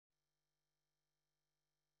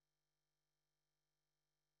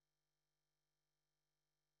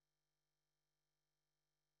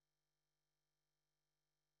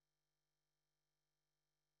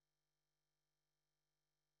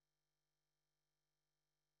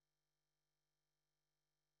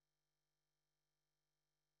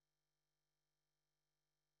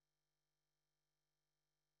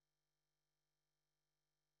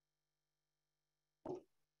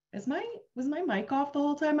Was my mic off the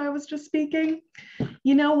whole time I was just speaking?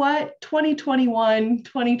 You know what? 2021,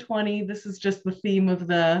 2020, this is just the theme of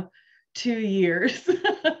the 2 years.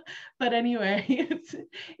 But anyway,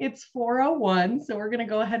 it's 4:01, so we're going to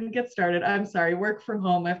go ahead and get started. I'm sorry, work from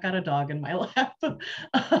home. I've got a dog in my lap.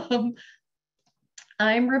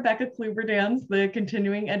 I'm Rebecca Kluberdans, the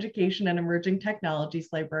Continuing Education and Emerging Technologies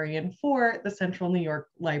Librarian for the Central New York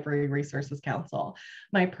Library Resources Council.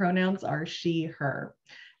 My pronouns are she, her.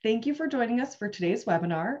 Thank you for joining us for today's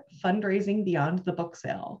webinar, Fundraising Beyond the Book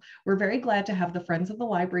Sale. We're very glad to have the Friends of the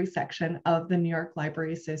Library section of the New York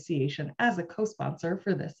Library Association as a co-sponsor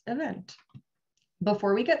for this event.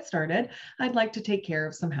 Before we get started, I'd like to take care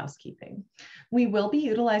of some housekeeping. We will be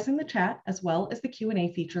utilizing the chat as well as the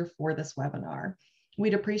Q&A feature for this webinar.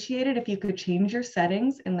 We'd appreciate it if you could change your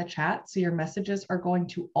settings in the chat so your messages are going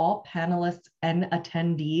to all panelists and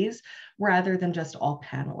attendees rather than just all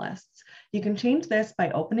panelists. You can change this by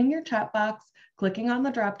opening your chat box, clicking on the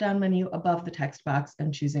drop-down menu above the text box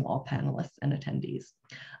and choosing all panelists and attendees.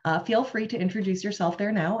 Feel free to introduce yourself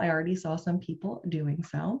there now. I already saw some people doing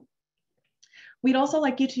so. We'd also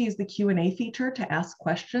like you to use the Q&A feature to ask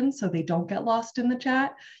questions so they don't get lost in the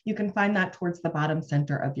chat. You can find that towards the bottom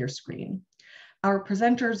center of your screen. Our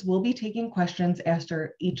presenters will be taking questions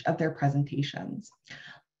after each of their presentations.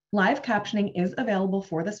 Live captioning is available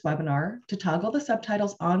for this webinar. To toggle the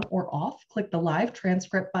subtitles on or off, click the live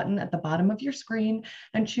transcript button at the bottom of your screen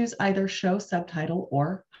and choose either show subtitle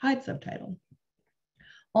or hide subtitle.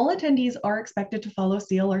 All attendees are expected to follow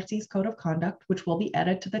CLRC's Code of Conduct, which will be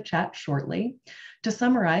added to the chat shortly. To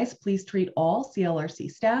summarize, please treat all CLRC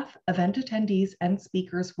staff, event attendees, and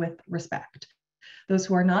speakers with respect. Those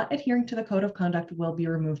who are not adhering to the Code of Conduct will be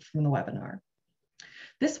removed from the webinar.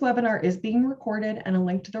 This webinar is being recorded and a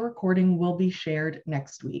link to the recording will be shared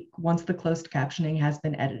next week once the closed captioning has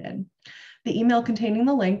been edited. The email containing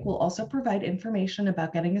the link will also provide information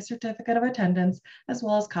about getting a certificate of attendance as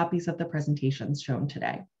well as copies of the presentations shown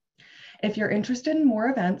today. If you're interested in more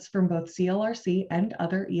events from both CLRC and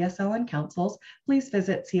other ESLN councils, please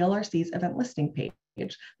visit CLRC's event listing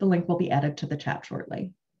page. The link will be added to the chat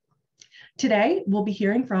shortly. Today, we'll be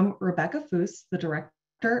hearing from Rebecca Foos, the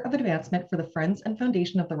Director of Advancement for the Friends and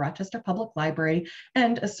Foundation of the Rochester Public Library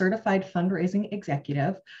and a Certified Fundraising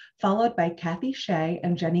Executive, followed by Kathy Shea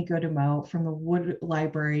and Jenny Godemo from the Wood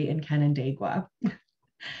Library in Canandaigua.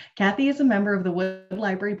 Kathy is a member of the Wood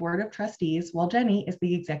Library Board of Trustees, while Jenny is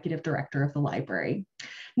the Executive Director of the library.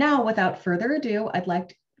 Now, without further ado, I'd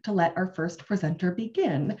like to let our first presenter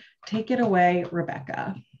begin. Take it away,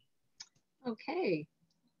 Rebecca. Okay.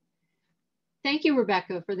 Thank you,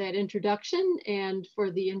 Rebecca, for that introduction and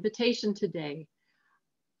for the invitation today.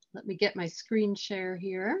 Let me get my screen share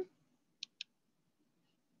here.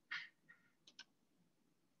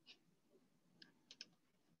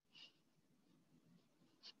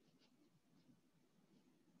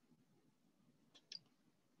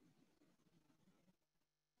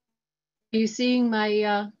 Are you seeing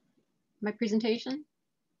my, my presentation?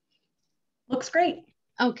 Looks great.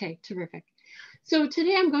 Okay, terrific. So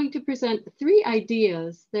today I'm going to present 3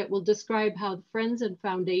 ideas that will describe how the Friends and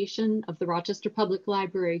Foundation of the Rochester Public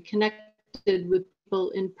Library connected with people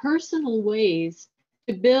in personal ways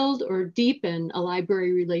to build or deepen a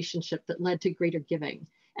library relationship that led to greater giving.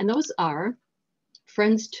 And those are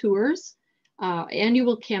Friends Tours,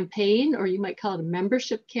 annual campaign, or you might call it a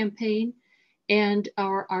membership campaign, and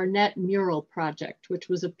our Arnett Mural Project, which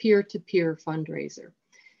was a peer-to-peer fundraiser.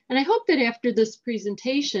 And I hope that after this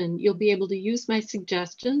presentation, you'll be able to use my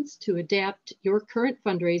suggestions to adapt your current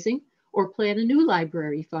fundraising or plan a new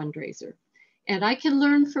library fundraiser. And I can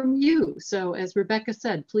learn from you. So as Rebecca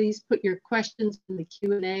said, please put your questions in the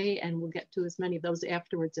Q&A and we'll get to as many of those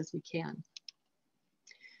afterwards as we can.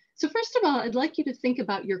 So first of all, I'd like you to think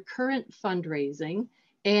about your current fundraising,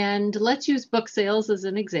 and let's use book sales as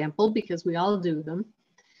an example because we all do them.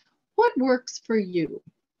 What works for you?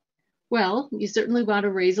 Well, you certainly want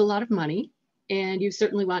to raise a lot of money, and you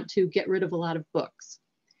certainly want to get rid of a lot of books.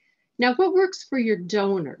 Now, what works for your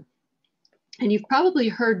donor? And you've probably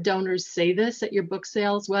heard donors say this at your book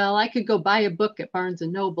sales. Well, I could go buy a book at Barnes &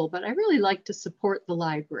 Noble, but I really like to support the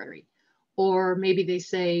library. Or maybe they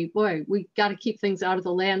say, boy, we got to keep things out of the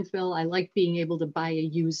landfill. I like being able to buy a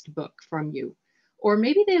used book from you. Or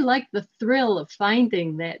maybe they like the thrill of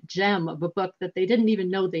finding that gem of a book that they didn't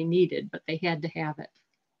even know they needed, but they had to have it.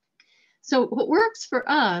 So what works for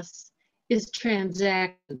us is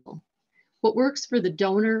transactional. What works for the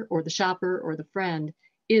donor or the shopper or the friend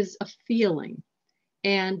is a feeling.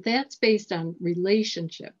 And that's based on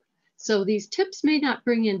relationship. So these tips may not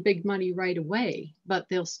bring in big money right away, but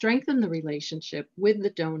they'll strengthen the relationship with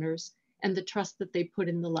the donors and the trust that they put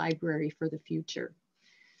in the library for the future.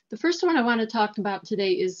 The first one I want to talk about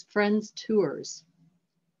today is Friends Tours.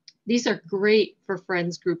 These are great for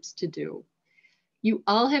Friends groups to do. You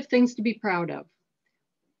all have things to be proud of.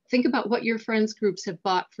 Think about what your Friends groups have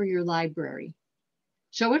bought for your library.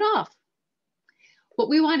 Show it off. What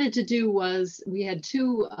we wanted to do was, we had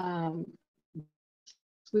two,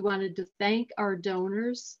 we wanted to thank our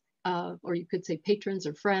donors, or you could say patrons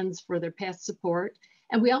or friends, for their past support.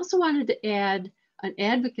 And we also wanted to add an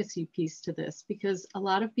advocacy piece to this, because a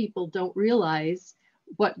lot of people don't realize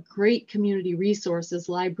what great community resources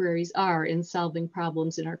libraries are in solving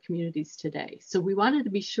problems in our communities today. So we wanted to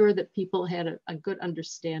be sure that people had a good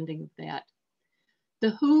understanding of that.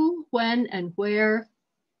 The who, when, and where,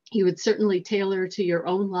 you would certainly tailor to your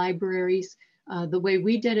own libraries. The way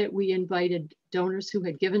we did it, we invited donors who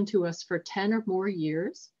had given to us for 10 or more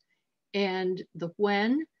years. And the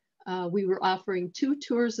when, we were offering 2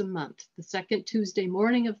 tours a month, the second Tuesday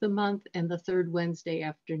morning of the month and the third Wednesday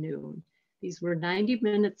afternoon. These were 90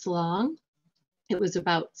 minutes long. It was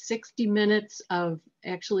about 60 minutes of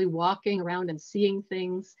actually walking around and seeing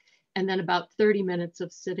things, and then about 30 minutes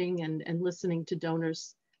of sitting and listening to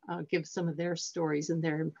donors give some of their stories and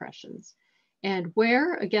their impressions. And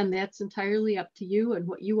where, again, that's entirely up to you and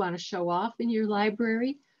what you want to show off in your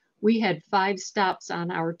library. We had 5 stops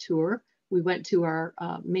on our tour. We went to our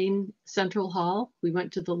main central hall. We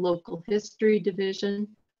went to the local history division,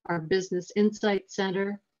 our business insight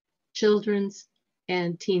center, children's,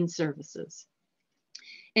 and teen services.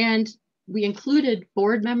 And we included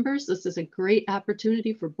board members. This is a great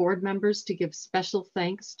opportunity for board members to give special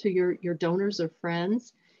thanks to your donors or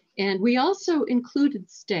friends. And we also included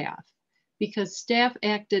staff, because staff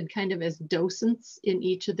acted kind of as docents in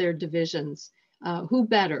each of their divisions. Who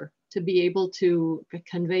better to be able to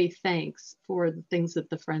convey thanks for the things that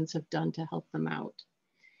the friends have done to help them out.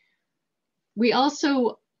 We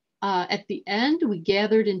also, at the end, we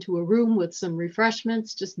gathered into a room with some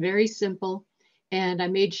refreshments, just very simple. And I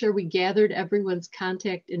made sure we gathered everyone's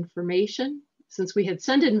contact information. Since we had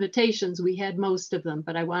sent invitations, we had most of them,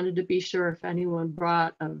 but I wanted to be sure if anyone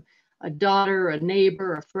brought a daughter, a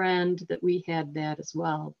neighbor, a friend, that we had that as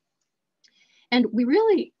well. And we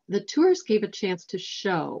really, the tours gave a chance to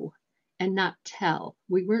show and not tell.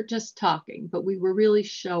 We weren't just talking, but we were really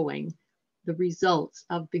showing the results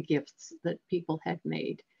of the gifts that people had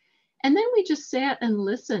made. And then we just sat and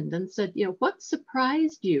listened and said, you know, what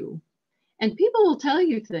surprised you? And people will tell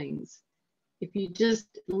you things if you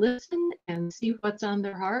just listen and see what's on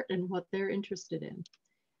their heart and what they're interested in.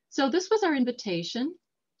 So this was our invitation.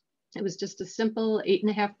 It was just a simple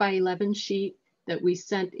 8.5 by 11 sheet that we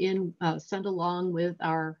sent along with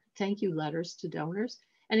our thank you letters to donors.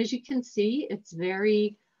 And as you can see, it's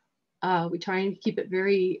very, we try and keep it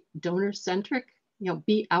very donor centric, you know,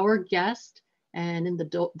 be our guest. And in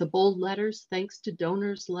the bold letters, thanks to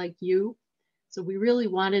donors like you. So we really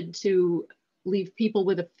wanted to leave people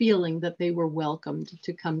with a feeling that they were welcomed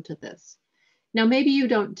to come to this. Now, maybe you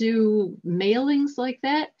don't do mailings like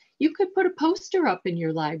that. You could put a poster up in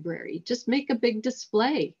your library, just make a big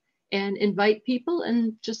display and invite people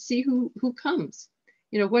and just see who comes,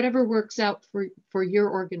 you know, whatever works out for your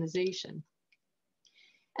organization.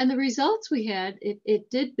 And the results we had, it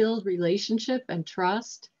did build relationship and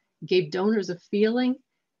trust, gave donors a feeling,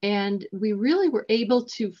 and we really were able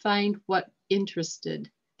to find what interested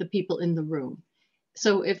the people in the room.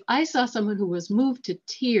 So if I saw someone who was moved to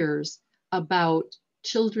tears about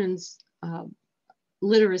children's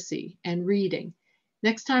literacy and reading,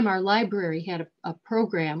 next time our library had a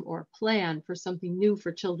program or a plan for something new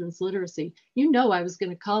for children's literacy, you know I was going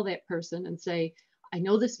to call that person and say, I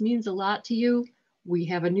know this means a lot to you. We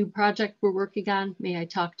have a new project we're working on. May I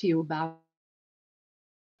talk to you about it?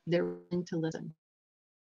 They're willing to listen.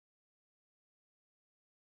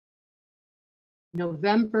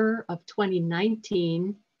 November of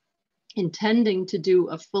 2019, intending to do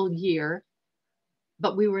a full year,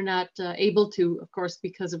 but we were not able to, of course,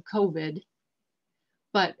 because of COVID.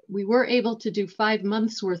 But we were able to do 5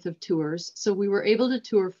 months worth of tours. So we were able to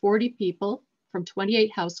tour 40 people from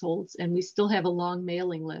 28 households, and we still have a long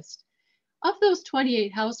mailing list. Of those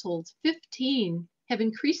 28 households, 15 have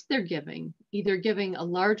increased their giving, either giving a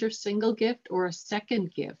larger single gift or a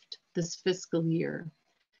second gift this fiscal year.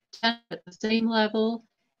 10 at the same level,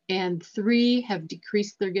 and 3 have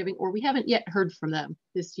decreased their giving, or we haven't yet heard from them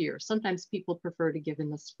this year. Sometimes people prefer to give in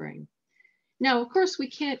the spring. Now, of course, we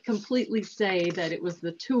can't completely say that it was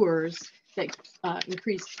the tours that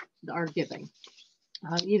increased our giving.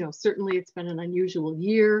 You know, certainly it's been an unusual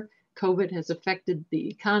year. COVID has affected the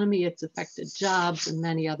economy, it's affected jobs and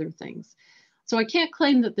many other things. So I can't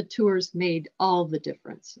claim that the tours made all the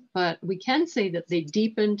difference, but we can say that they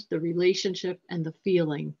deepened the relationship and the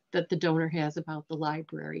feeling that the donor has about the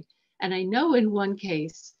library. And I know in one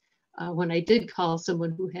case, when I did call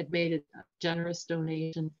someone who had made a generous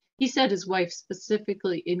donation, he said his wife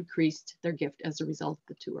specifically increased their gift as a result of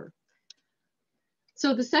the tour.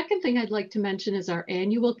 So the second thing I'd like to mention is our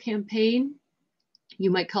annual campaign.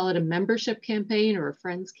 You might call it a membership campaign or a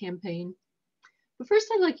friends campaign. But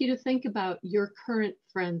first, I'd like you to think about your current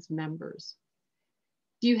Friends members.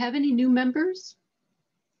 Do you have any new members?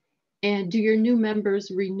 And do your new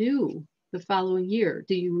members renew the following year?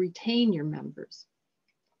 Do you retain your members?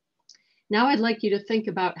 Now I'd like you to think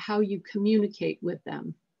about how you communicate with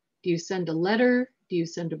them. Do you send a letter? Do you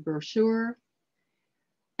send a brochure?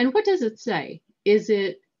 And what does it say? Is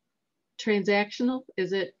it transactional?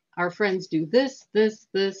 Is it our friends do this, this,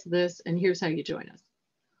 this, this, and here's how you join us?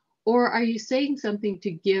 Or are you saying something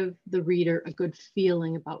to give the reader a good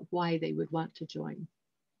feeling about why they would want to join?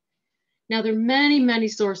 Now, there are many, many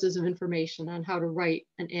sources of information on how to write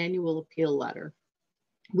an annual appeal letter.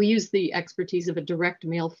 We use the expertise of a direct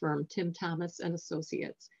mail firm, Tim Thomas and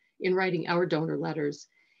Associates, in writing our donor letters.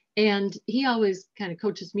 And he always kind of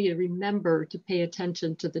coaches me to remember to pay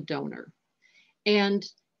attention to the donor. And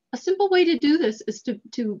a simple way to do this is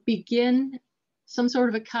to begin some sort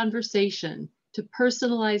of a conversation, to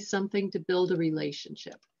personalize something, to build a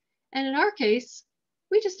relationship. And in our case,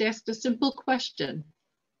 we just asked a simple question.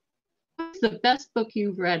 What's the best book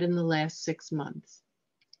you've read in the last 6 months?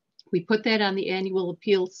 We put that on the annual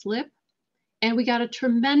appeal slip, and we got a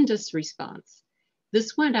tremendous response.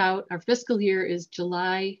 This went out, our fiscal year is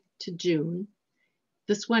July to June.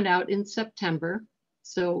 This went out in September.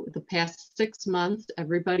 So the past 6 months,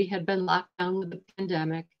 everybody had been locked down with the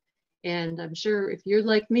pandemic. And I'm sure if you're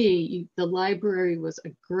like me, the library was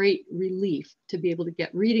a great relief to be able to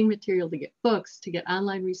get reading material, to get books, to get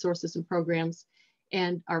online resources and programs.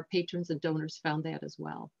 And our patrons and donors found that as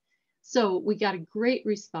well. So we got a great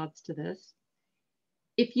response to this.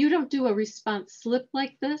 If you don't do a response slip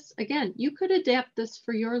like this, again, you could adapt this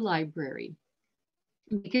for your library.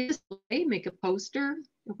 Make a display, make a poster.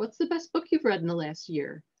 What's the best book you've read in the last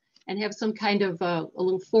year? And have some kind of a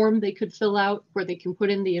little form they could fill out where they can put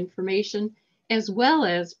in the information, as well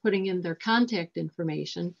as putting in their contact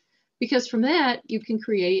information, because from that you can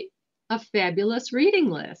create a fabulous reading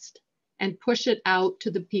list and push it out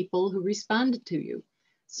to the people who responded to you.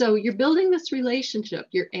 So you're building this relationship,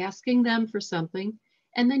 you're asking them for something,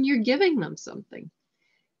 and then you're giving them something.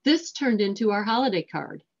 This turned into our holiday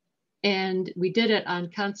card, and we did it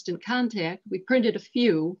on Constant Contact. We printed a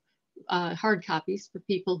few hard copies for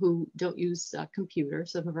people who don't use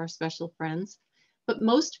computers, some of our special friends, but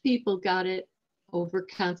most people got it over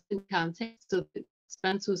Constant Contact, so the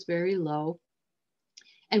expense was very low.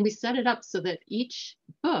 And we set it up so that each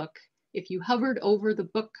book, if you hovered over the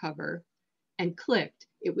book cover and clicked,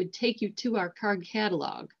 it would take you to our card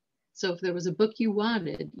catalog. So if there was a book you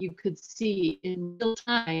wanted, you could see in real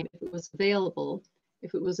time if it was available.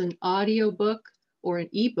 If it was an audio book or an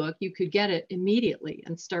ebook, you could get it immediately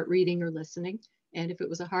and start reading or listening. And if it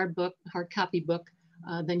was a hard copy book,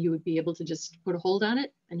 then you would be able to just put a hold on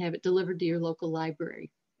it and have it delivered to your local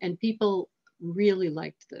library. And people really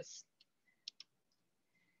liked this.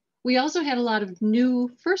 We also had a lot of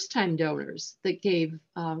new first-time donors that gave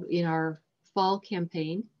in our fall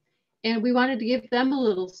campaign. And we wanted to give them a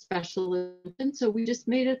little special attention, so we just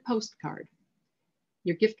made a postcard.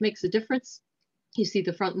 Your gift makes a difference. You see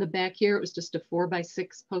the front and the back here. It was just a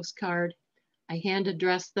 4x6 postcard. I hand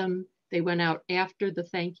addressed them. They went out after the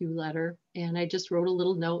thank you letter. And I just wrote a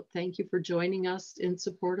little note, thank you for joining us in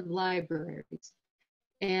support of libraries.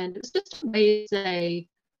 And it's just a way to say,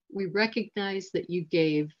 we recognize that you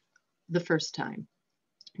gave the first time.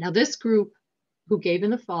 Now this group who gave in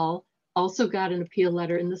the fall also got an appeal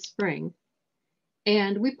letter in the spring.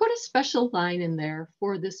 And we put a special line in there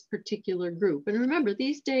for this particular group. And remember,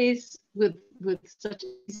 these days with such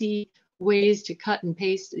easy ways to cut and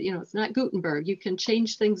paste, you know, it's not Gutenberg. You can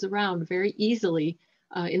change things around very easily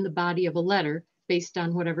in the body of a letter based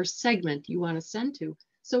on whatever segment you want to send to.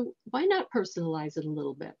 So why not personalize it a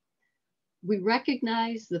little bit? We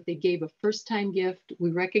recognize that they gave a first-time gift.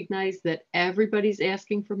 We recognize that everybody's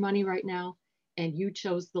asking for money right now, and you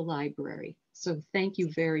chose the library. So thank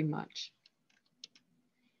you very much.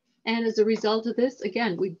 And as a result of this,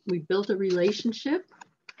 again, we built a relationship.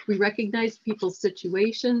 We recognized people's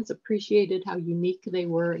situations, appreciated how unique they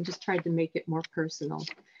were, and just tried to make it more personal.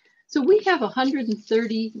 So we have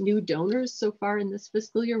 130 new donors so far in this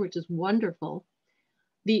fiscal year, which is wonderful.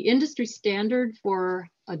 The industry standard for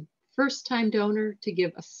a first-time donor to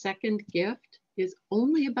give a second gift is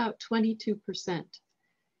only about 22%.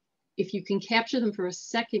 If you can capture them for a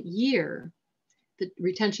second year, the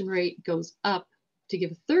retention rate goes up to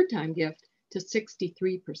give a third time gift to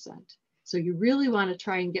 63%. So you really want to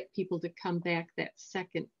try and get people to come back that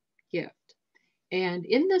second gift. And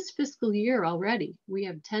in this fiscal year already, we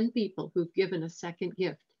have 10 people who've given a second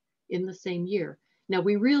gift in the same year. Now,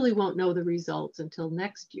 we really won't know the results until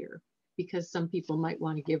next year because some people might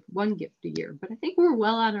want to give one gift a year, but I think we're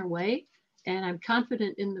well on our way. And I'm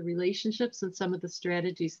confident in the relationships and some of the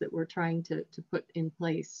strategies that we're trying to put in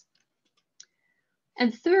place.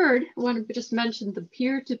 And third, I want to just mention the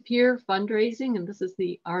peer-to-peer fundraising, and this is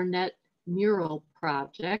the Arnett Mural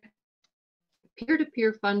Project.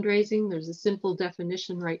 Peer-to-peer fundraising, there's a simple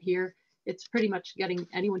definition right here. It's pretty much getting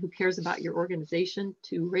anyone who cares about your organization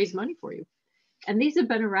to raise money for you. And these have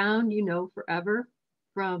been around, you know, forever,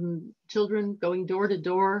 from children going door to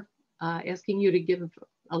door, asking you to give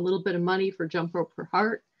a little bit of money for Jump Rope for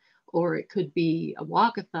Heart, or it could be a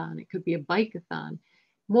walkathon, it could be a bike-a-thon.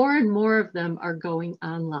 More and more of them are going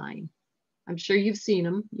online. I'm sure you've seen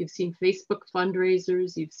them. You've seen Facebook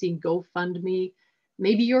fundraisers, you've seen GoFundMe.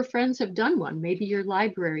 Maybe your friends have done one. Maybe your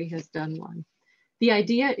library has done one. The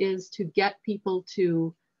idea is to get people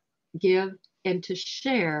to give and to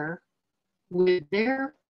share with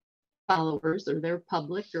their followers or their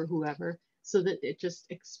public or whoever so that it just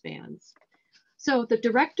expands. So the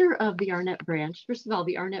director of the Arnett branch, first of all,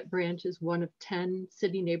 the Arnett branch is one of 10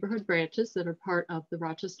 city neighborhood branches that are part of the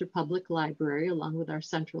Rochester Public Library, along with our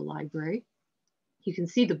central library. You can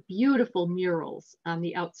see the beautiful murals on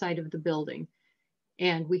the outside of the building.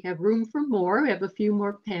 And we have room for more. We have a few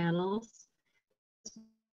more panels.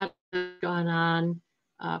 Gone on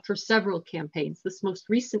for several campaigns. This most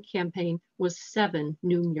recent campaign was 7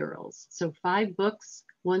 new murals. So 5 books,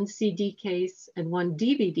 1 CD case, and 1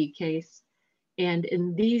 DVD case. And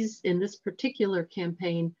in this particular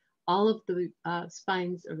campaign, all of the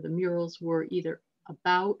spines or the murals were either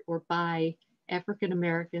about or by African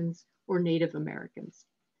Americans or Native Americans.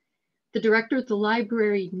 The director of the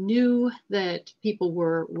library knew that people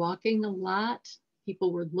were walking a lot.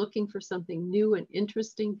 People were looking for something new and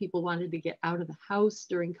interesting. People wanted to get out of the house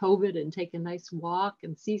during COVID and take a nice walk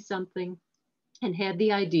and see something, and had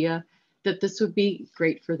the idea that this would be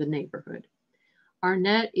great for the neighborhood.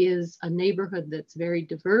 Arnett is a neighborhood that's very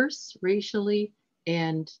diverse racially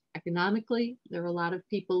and economically. There are a lot of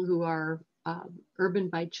people who are urban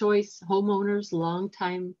by choice, homeowners,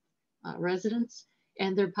 longtime residents,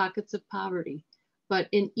 and there are pockets of poverty. But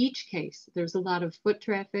in each case, there's a lot of foot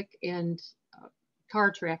traffic and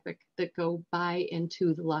car traffic that go by and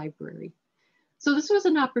to the library. So this was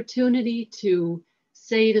an opportunity to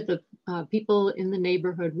say to the people in the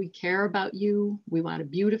neighborhood, we care about you. We want to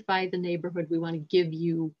beautify the neighborhood. We want to give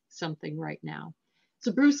you something right now.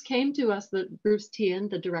 So Bruce came to us, Bruce Tian,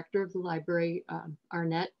 the director of the library,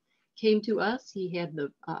 Arnett, came to us. He had the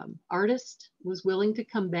artist was willing to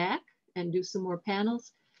come back and do some more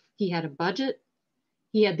panels. He had a budget.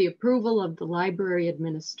 He had the approval of the library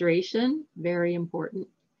administration, very important.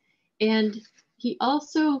 And he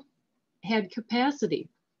also had capacity.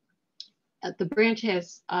 The branch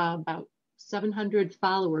has about 700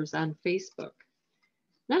 followers on Facebook.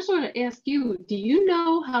 And I just want to ask you, do you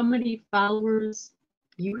know how many followers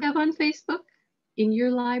you have on Facebook in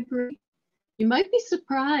your library? You might be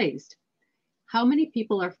surprised how many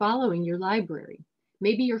people are following your library.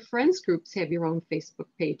 Maybe your friends groups have your own Facebook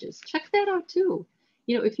pages. Check that out too.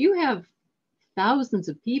 You know, if you have thousands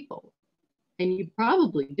of people, and you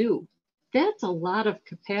probably do, that's a lot of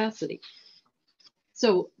capacity.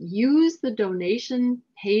 So use the donation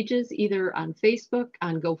pages either on Facebook,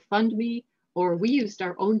 on GoFundMe, or we used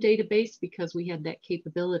our own database because we had that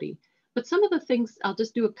capability. But some of the things, I'll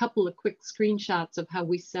just do a couple of quick screenshots of how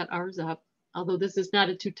we set ours up, although this is not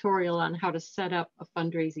a tutorial on how to set up a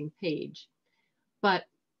fundraising page. But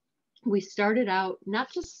we started out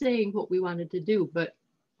not just saying what we wanted to do, but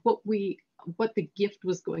what the gift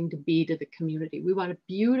was going to be to the community. We want to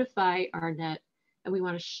beautify Arnett, and we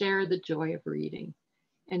want to share the joy of reading.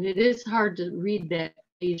 And it is hard to read that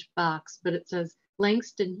page box, but it says,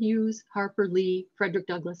 Langston Hughes, Harper Lee, Frederick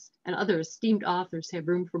Douglass, and other esteemed authors have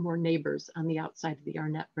room for more neighbors on the outside of the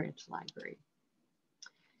Arnett Branch Library.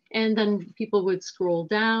 And then people would scroll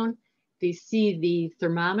down. They see the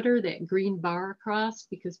thermometer, that green bar across,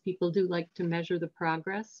 because people do like to measure the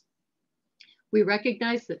progress. We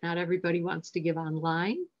recognize that not everybody wants to give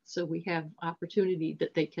online, so we have opportunity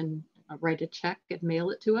that they can write a check and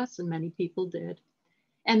mail it to us, and many people did.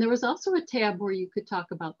 And there was also a tab where you could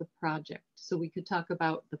talk about the project. So we could talk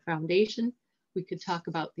about the foundation, we could talk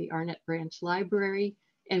about the Arnett Branch Library,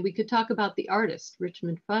 and we could talk about the artist,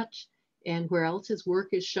 Richmond Futch, and where else his work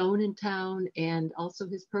is shown in town, and also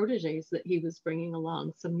his proteges that he was bringing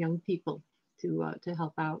along, some young people to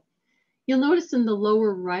help out. You'll notice in the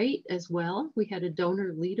lower right as well, we had a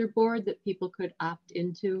donor leaderboard that people could opt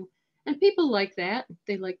into, and people like that.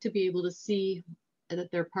 They like to be able to see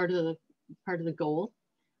that they're part of the goal.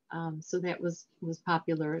 So that was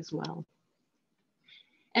popular as well.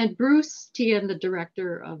 And Bruce Tian, the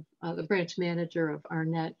director of the branch manager of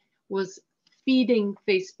Arnett, was feeding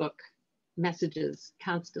Facebook messages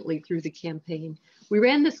constantly through the campaign. We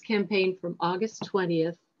ran this campaign from August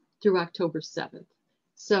 20th through October 7th.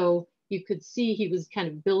 So you could see he was kind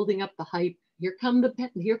of building up the hype. Here come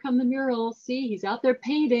the murals. See, he's out there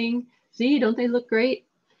painting. See, don't they look great?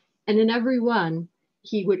 And in every one,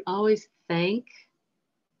 he would always thank.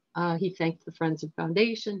 He thanked the Friends of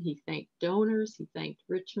Foundation. He thanked donors. He thanked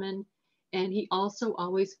Richmond. And he also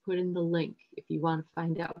always put in the link if you want to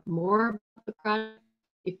find out more about the project,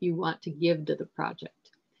 if you want to give to the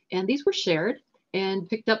project. And these were shared and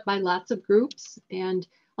picked up by lots of groups. And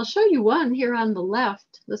I'll show you one here on the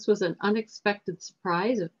left. This was an unexpected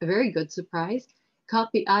surprise, a very good surprise.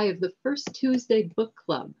 Caught the eye of the First Tuesday Book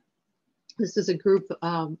Club. This is a group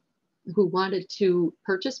who wanted to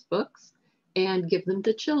purchase books and give them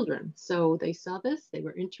to children. So they saw this, they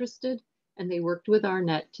were interested, and they worked with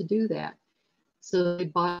Arnett to do that. So they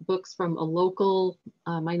bought books from a local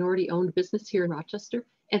minority-owned business here in Rochester,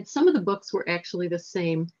 and some of the books were actually the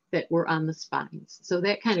same that were on the spines. So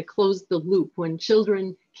that kind of closed the loop. When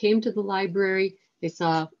children came to the library, they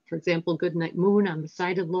saw, for example, Goodnight Moon on the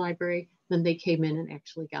side of the library, then they came in and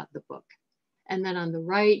actually got the book. And then on the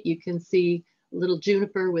right, you can see little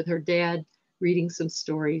Juniper with her dad reading some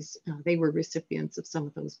stories. They were recipients of some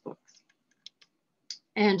of those books.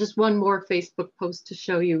 And just one more Facebook post to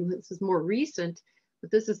show you. This is more recent,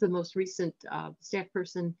 but this is the most recent staff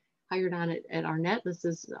person hired on it at Arnett. This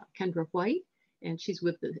is Kendra White, and she's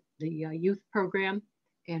with the youth program.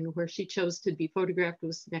 And where she chose to be photographed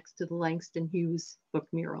was next to the Langston Hughes book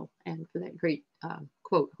mural, and for that great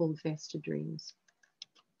quote, "Hold fast to dreams."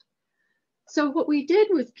 So what we did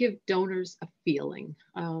was give donors a feeling.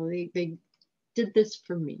 They did this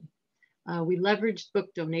for me. We leveraged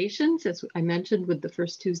book donations, as I mentioned, with the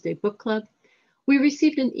First Tuesday Book Club. We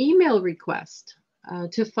received an email request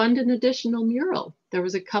to fund an additional mural. There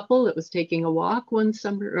was a couple that was taking a walk one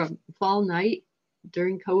summer, fall night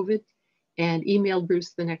during COVID, and emailed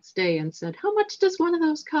Bruce the next day and said, "How much does one of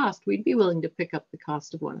those cost? We'd be willing to pick up the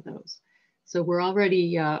cost of one of those." So we're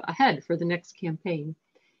already ahead for the next campaign.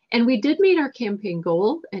 And we did meet our campaign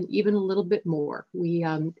goal and even a little bit more. We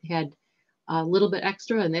had a little bit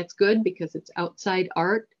extra, and that's good because it's outside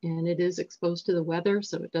art and it is exposed to the weather,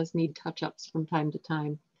 so it does need touch-ups from time to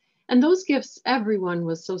time. And those gifts, everyone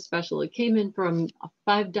was so special. It came in from a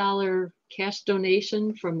 $5 cash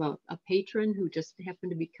donation from a patron who just happened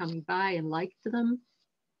to be coming by and liked them,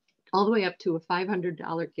 all the way up to a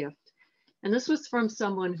 $500 gift. And this was from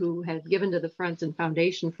someone who had given to the Friends and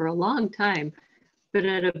Foundation for a long time, but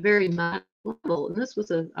at a very modest level. And this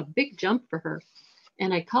was a big jump for her.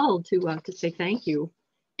 And I called to say thank you.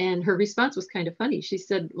 And her response was kind of funny. She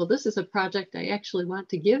said, "Well, this is a project I actually want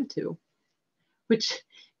to give to," which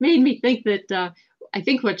made me think that I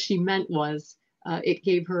think what she meant was it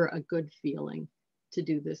gave her a good feeling to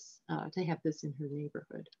do this, to have this in her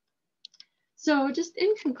neighborhood. So just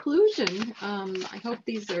in conclusion, I hope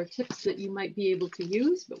these are tips that you might be able to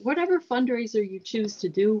use, but whatever fundraiser you choose to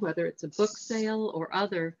do, whether it's a book sale or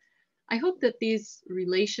other, I hope that these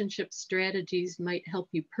relationship strategies might help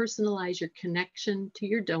you personalize your connection to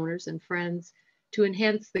your donors and friends to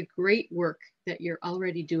enhance the great work that you're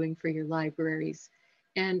already doing for your libraries.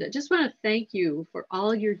 And I just want to thank you for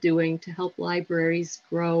all you're doing to help libraries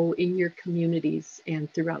grow in your communities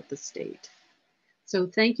and throughout the state. So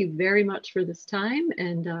thank you very much for this time.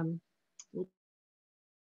 And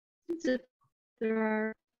there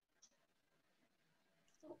are...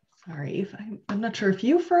 Sorry, I'm not sure if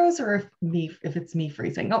you froze or if it's me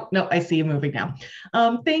freezing. Oh, no, I see you moving now.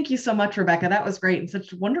 Thank you so much, Rebecca. That was great and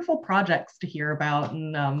such wonderful projects to hear about.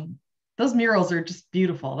 And those murals are just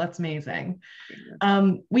beautiful. That's amazing.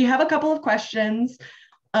 We have a couple of questions.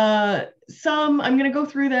 Some, I'm going to go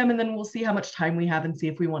through them and then we'll see how much time we have and see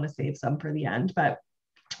if we want to save some for the end. But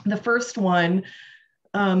the first one,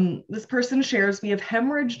 this person shares, "We have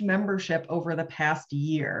hemorrhaged membership over the past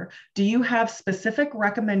year. Do you have specific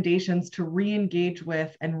recommendations to re-engage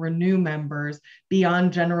with and renew members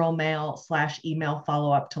beyond general mail / email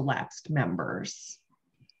follow-up to lapsed members?"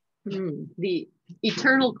 The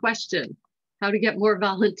eternal question, how to get more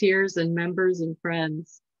volunteers and members and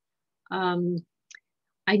friends.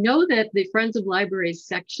 I know that the Friends of Libraries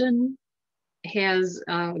section has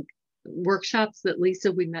workshops that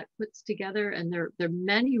Lisa We Met puts together, and there are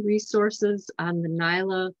many resources on the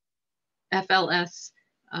NYLA FLS,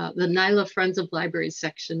 the NYLA Friends of Libraries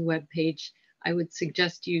section webpage. I would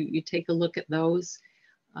suggest you take a look at those.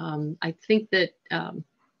 I think that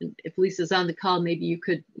if Lisa's on the call, maybe you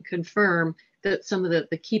could confirm that some of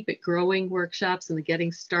the Keep It Growing workshops and the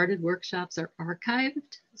Getting Started workshops are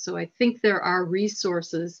archived. So I think there are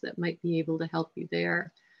resources that might be able to help you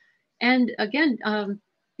there. And again,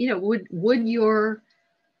 you know, would your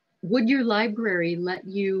library let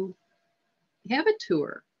you have a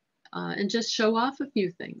tour and just show off a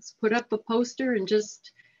few things? Put up a poster and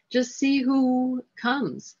just see who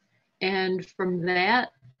comes. And from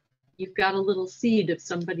that, you've got a little seed of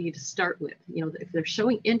somebody to start with. You know, if they're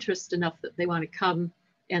showing interest enough that they want to come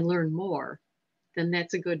and learn more, then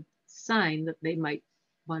that's a good sign that they might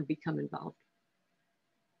want to become involved.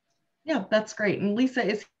 Yeah, that's great. And Lisa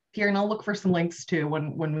is here, and I'll look for some links too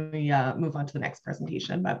when we move on to the next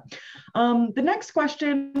presentation. But the next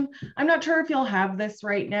question, I'm not sure if you'll have this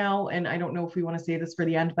right now, and I don't know if we want to say this for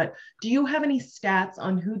the end, but do you have any stats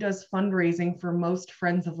on who does fundraising for most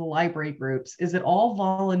Friends of the Library groups? Is it all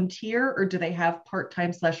volunteer, or do they have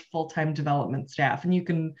part-time / full-time development staff? And you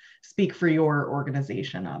can speak for your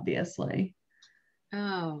organization, obviously.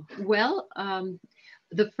 Oh, well,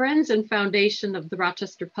 the Friends and Foundation of the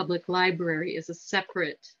Rochester Public Library is a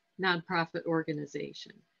separate nonprofit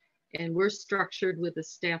organization, and we're structured with a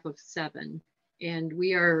staff of 7, and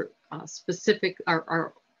we are specific.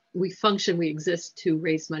 We exist to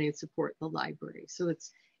raise money and support the library. So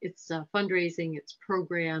it's fundraising, it's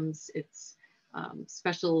programs, it's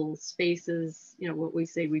special spaces. You know what we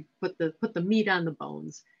say, we put the meat on the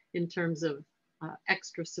bones in terms of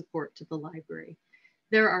extra support to the library.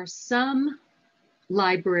 There are some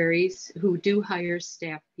libraries who do hire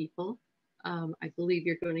staff people. I believe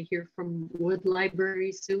you're going to hear from Wood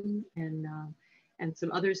Library soon, and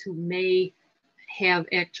some others who may have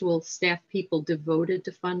actual staff people devoted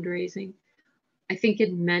to fundraising. I think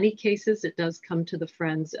in many cases it does come to the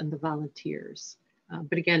friends and the volunteers.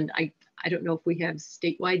 But again, I don't know if we have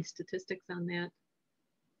statewide statistics on that.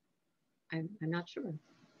 I'm not sure.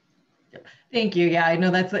 Thank you. Yeah, I know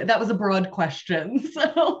that was a broad question,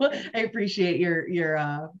 so I appreciate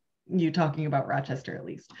you talking about Rochester at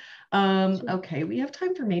least. Okay, we have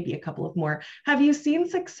time for maybe a couple of more. Have you seen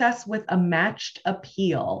success with a matched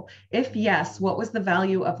appeal? If yes, what was the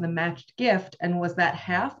value of the matched gift, and was that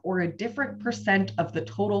half or a different % of the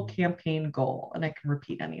total campaign goal? And I can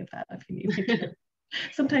repeat any of that if you need me to.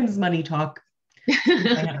 Sometimes money talk my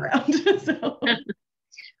head around. So.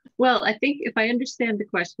 Well, I think if I understand the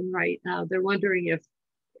question right, they're wondering if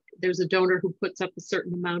there's a donor who puts up a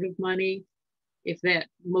certain amount of money, if that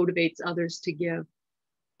motivates others to give.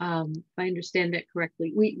 If I understand that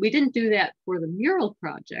correctly, we didn't do that for the mural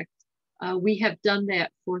project. We have done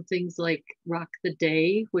that for things like Rock the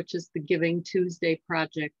Day, which is the Giving Tuesday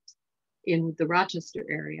project in the Rochester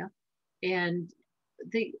area. And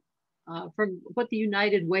from what the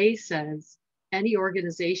United Way says, any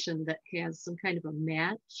organization that has some kind of a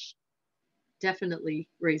match definitely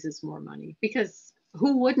raises more money, because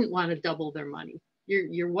who wouldn't want to double their money?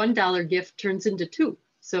 Your $1 gift turns into 2.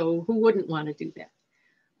 So who wouldn't want to do that?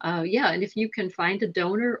 Yeah, and if you can find a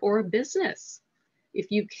donor or a business, if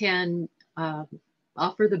you can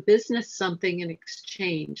offer the business something in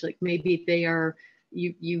exchange, like maybe they are,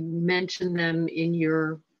 you mention them in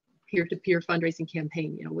your peer-to-peer fundraising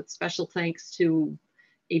campaign, you know, with special thanks to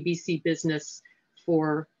ABC Business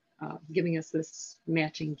for giving us this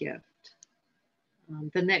matching gift.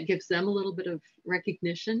 Then that gives them a little bit of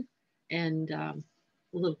recognition and a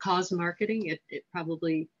little cause marketing. It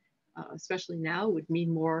probably, especially now, would mean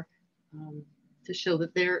more to show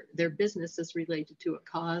that their business is related to a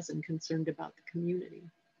cause and concerned about the community.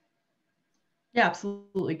 Yeah,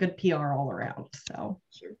 absolutely. Good PR all around. So.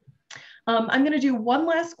 Sure. I'm going to do one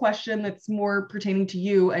last question that's more pertaining to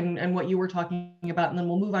you and what you were talking about, and then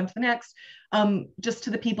we'll move on to the next. Just to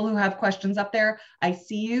the people who have questions up there, I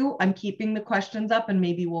see you. I'm keeping the questions up, and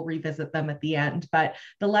maybe we'll revisit them at the end. But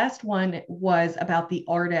the last one was about the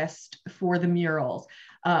artist for the murals.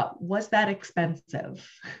 Was that expensive?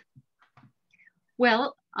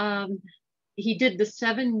 Well, he did the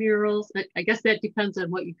 7 murals. I guess that depends on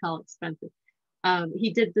what you call expensive.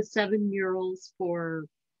 He did the 7 murals for,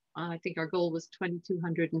 I think our goal was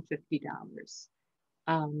 $2,250.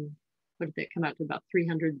 What did that come out to? About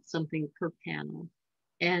 300 something per panel.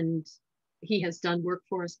 And he has done work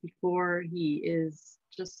for us before. He is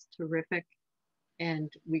just terrific,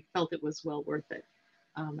 and we felt it was well worth it.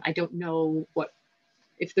 I don't know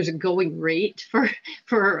if there's a going rate for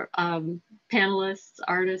panelists,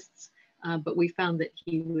 artists. but we found that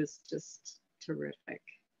he was just terrific.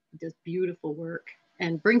 He does beautiful work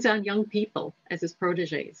and brings on young people as his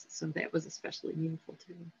proteges. So that was especially meaningful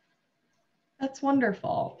too. That's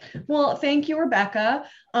wonderful. Well, thank you, Rebecca.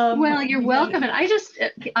 Well, you're welcome. And I just,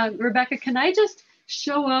 Rebecca, can I just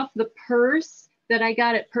show off the purse that I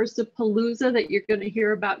got at Pursapalooza that you're going to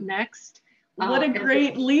hear about next? What a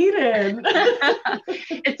great lead-in.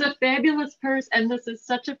 It's a fabulous purse, and this is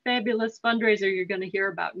such a fabulous fundraiser you're going to hear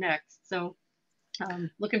about next. So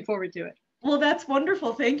looking forward to it. Well, that's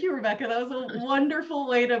wonderful. Thank you, Rebecca. That was a wonderful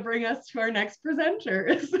way to bring us to our next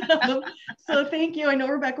presenters. So thank you. I know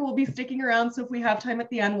Rebecca will be sticking around, so if we have time at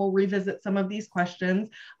the end, we'll revisit some of these questions.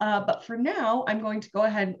 But for now, I'm going to go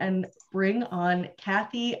ahead and bring on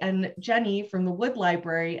Kathy and Jenny from the Wood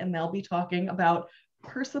Library, and they'll be talking about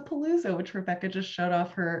Pursapalooza, which Rebecca just showed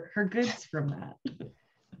off her goods from that.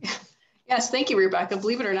 Yes, thank you, Rebecca.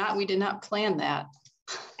 Believe it or not, we did not plan that.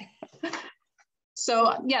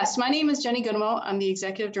 So yes, my name is Jenny Goodemo. I'm the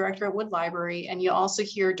Executive Director at Wood Library, and you'll also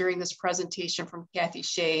hear during this presentation from Kathy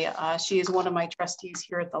Shea. She is one of my trustees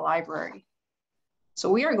here at the library.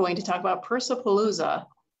 So we are going to talk about Pursapalooza,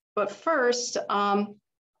 but first,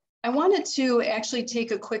 I wanted to actually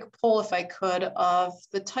take a quick poll, if I could, of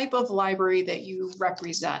the type of library that you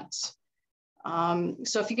represent.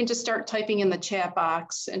 So if you can just start typing in the chat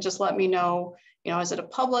box and just let me know, is it a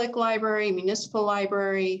public library, municipal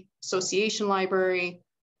library, association library?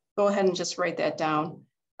 Go ahead and just write that down.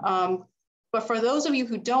 But for those of you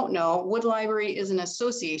who don't know, Wood Library is an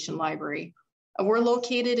association library. We're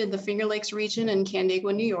located in the Finger Lakes region in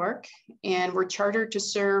Canandaigua, New York, and we're chartered to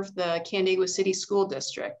serve the Canandaigua City School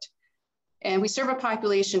District. And we serve a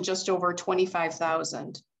population just over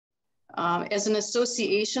 25,000. As an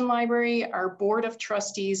association library, our Board of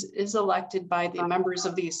Trustees is elected by the members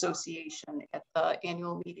of the association at the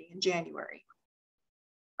annual meeting in January.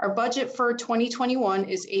 Our budget for 2021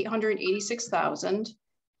 is $886,000,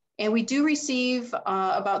 and we do receive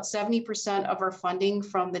about 70% of our funding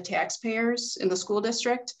from the taxpayers in the school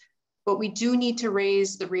district, but we do need to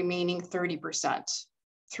raise the remaining 30%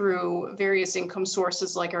 through various income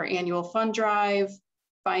sources like our annual fund drive,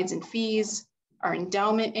 fines and fees, our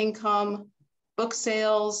endowment income, book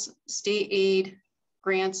sales, state aid,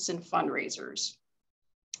 grants, and fundraisers.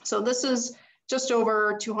 So this is just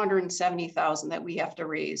over $270,000 that we have to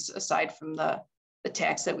raise aside from the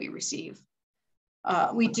tax that we receive.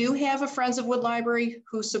 We do have a Friends of Wood Library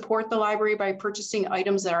who support the library by purchasing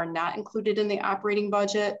items that are not included in the operating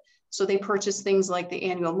budget. So they purchase things like the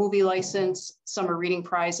annual movie license, summer reading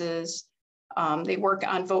prizes. They work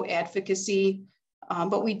on vote advocacy.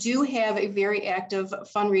 But we do have a very active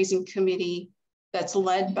fundraising committee that's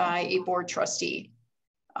led by a board trustee.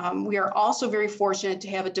 We are also very fortunate to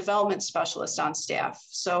have a development specialist on staff.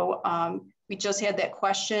 So we just had that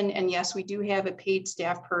question, and yes, we do have a paid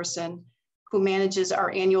staff person who manages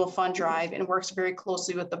our annual fund drive and works very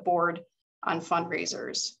closely with the board on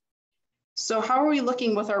fundraisers. So how are we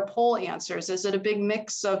looking with our poll answers? Is it a big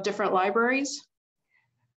mix of different libraries?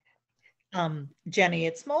 Jenny,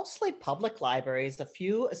 it's mostly public libraries, a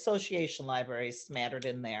few association libraries smattered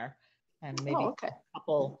in there, and maybe a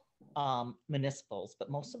couple municipals, but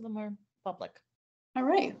most of them are public. All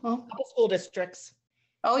right. Well, a couple school districts.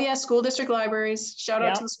 Oh yeah, school district libraries. Shout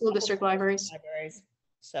out to the school district libraries.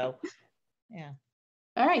 So, yeah.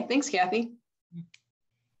 All right. Thanks, Kathy.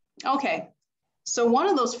 Okay. So one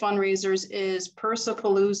of those fundraisers is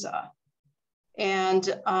Pursapalooza, and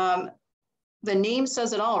the name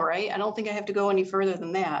says it all, right? I don't think I have to go any further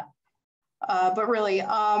than that. But really,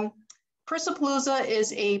 Pursapalooza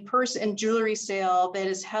is a purse and jewelry sale that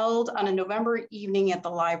is held on a November evening at the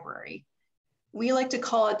library. We like to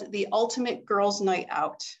call it the ultimate girls' night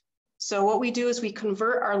out. So what we do is we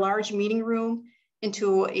convert our large meeting room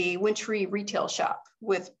into a wintry retail shop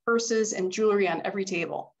with purses and jewelry on every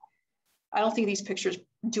table. I don't think these pictures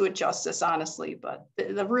do it justice, honestly, but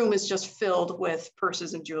the room is just filled with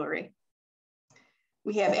purses and jewelry.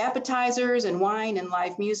 We have appetizers and wine and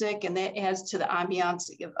live music, and that adds to the ambiance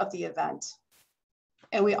of the event.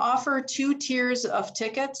 And we offer 2 tiers of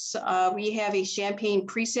tickets. We have a champagne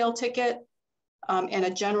pre-sale ticket and a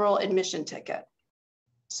general admission ticket.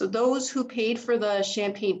 So those who paid for the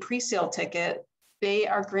champagne pre-sale ticket, they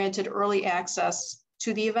are granted early access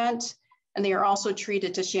to the event, and they are also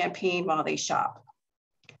treated to champagne while they shop.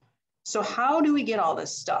 So how do we get all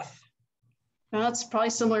this stuff? Well, it's probably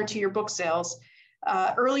similar to your book sales.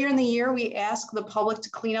 Earlier in the year, we asked the public to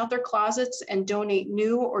clean out their closets and donate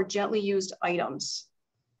new or gently used items.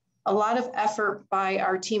 A lot of effort by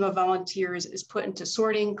our team of volunteers is put into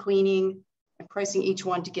sorting, cleaning, and pricing each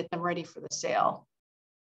one to get them ready for the sale.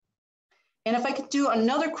 And if I could do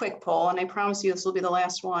another quick poll, and I promise you this will be the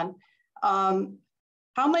last one.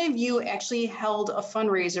 How many of you actually held a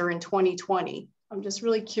fundraiser in 2020? I'm just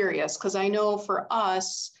really curious because I know for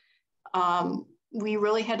us, we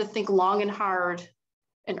really had to think long and hard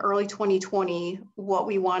in early 2020 what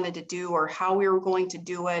we wanted to do or how we were going to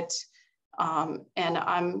do it. And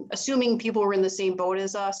I'm assuming people were in the same boat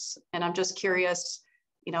as us. And I'm just curious,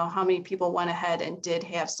 you know, how many people went ahead and did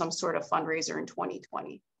have some sort of fundraiser in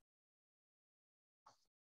 2020.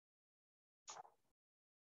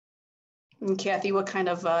 And Kathy, what kind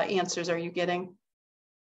of answers are you getting?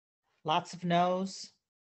 Lots of no's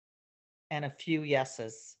and a few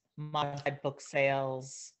yeses. Modified book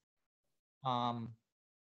sales,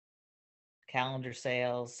 calendar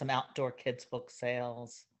sales, some outdoor kids book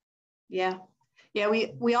sales. Yeah,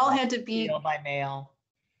 we all had to be mail by mail.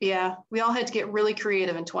 Yeah, we all had to get really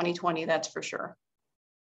creative in 2020. That's for sure.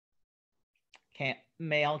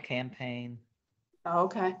 Mail campaign. Oh,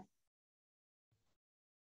 okay.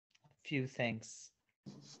 Few things.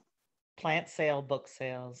 Plant sale, book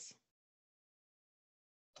sales,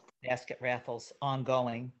 basket raffles,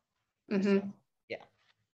 ongoing. Mm-hmm. So, yeah.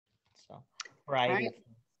 So, variety. Right.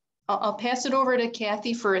 I'll pass it over to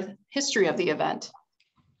Kathy for a history of the event.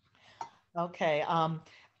 Okay. I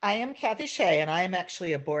am Kathy Shea, and I am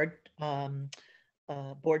actually a board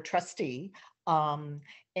trustee. We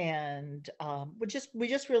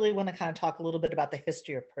just really want to kind of talk a little bit about the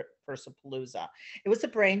history of Pursapalooza. It was a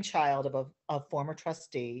brainchild of a former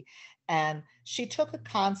trustee, and she took a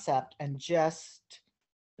concept and just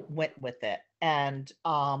went with it. And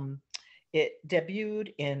it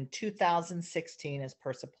debuted in 2016 as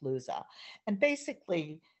Pursapalooza. And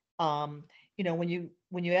basically, you know, when you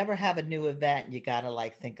ever have a new event, you got to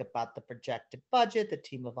like think about the projected budget, the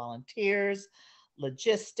team of volunteers,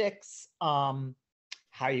 logistics, how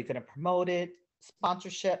are you going to promote it,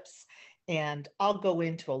 sponsorships, and I'll go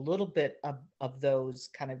into a little bit of those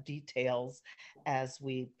kind of details as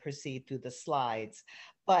we proceed through the slides.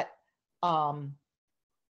 But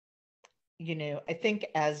you know, I think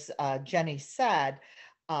as Jenny said,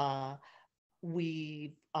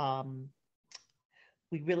 we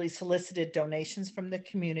really solicited donations from the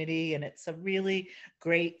community, and it's a really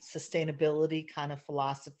great sustainability kind of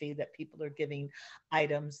philosophy that people are giving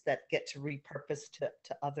items that get to repurpose to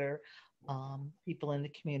other people in the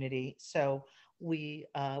community. So we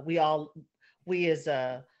as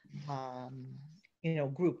a you know,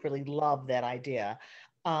 group really love that idea.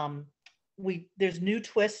 There's new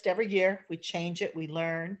twist every year. We change it, we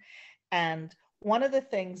learn, and one of the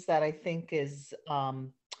things that I think is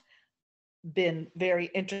been very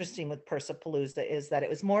interesting with Pursapalooza is that it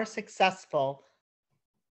was more successful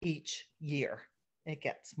each year. It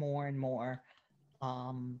gets more and more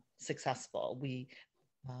successful. We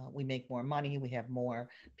make more money. We have more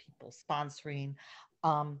people sponsoring,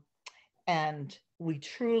 and we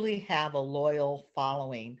truly have a loyal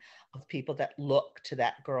following of people that look to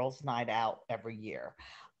that girls' night out every year.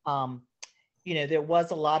 You know, there was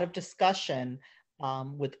a lot of discussion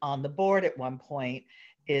on the board at one point.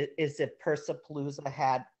 Is if Pursapalooza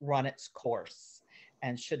had run its course,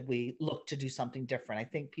 and should we look to do something different? I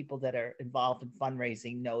think people that are involved in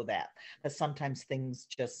fundraising know that sometimes things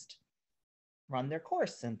just run their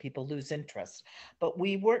course and people lose interest. But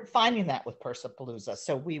we weren't finding that with Pursapalooza,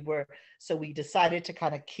 so we decided to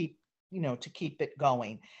kind of keep it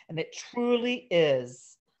going, and it truly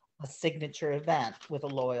is a signature event with a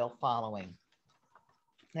loyal following.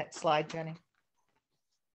 Next slide, Jenny.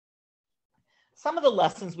 Some of the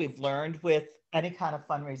lessons we've learned with any kind of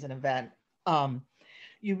fundraising event,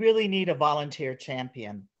 you really need a volunteer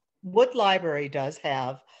champion. Wood Library does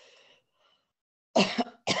have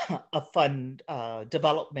a fund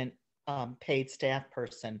development paid staff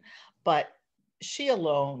person, but she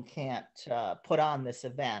alone can't put on this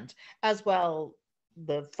event. As well,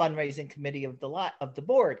 the fundraising committee of the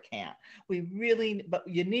board can't. But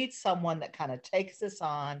you need someone that kind of takes this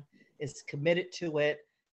on, is committed to it,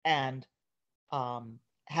 and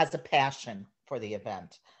has a passion for the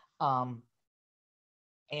event.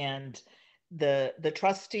 And the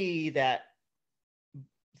trustee that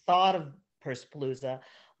thought of Pursapalooza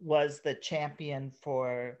was the champion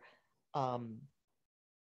for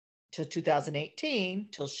till 2018,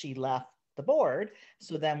 till she left the board.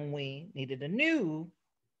 So then we needed a new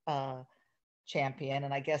champion,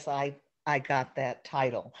 and I guess I got that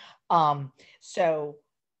title. So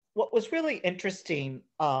what was really interesting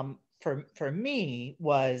for me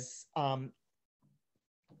was,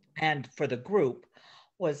 and for the group,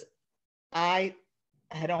 was I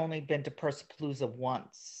had only been to Pursapalooza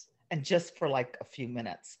once, and just for like a few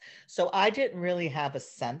minutes. So I didn't really have a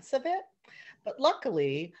sense of it, But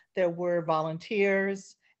luckily, there were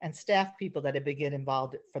volunteers and staff people that had been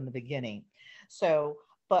involved from the beginning. So,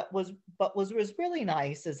 but was really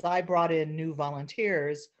nice as I brought in new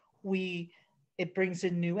volunteers, it brings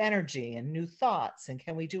in new energy and new thoughts. And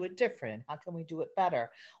can we do it different? How can we do it better?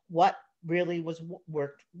 What really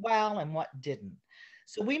worked well and what didn't?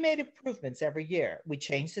 So we made improvements every year. We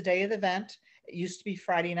changed the day of the event. It used to be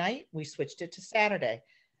Friday night. We switched it to Saturday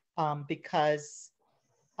because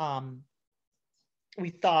we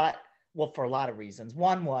thought, well, for a lot of reasons.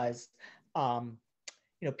 One was,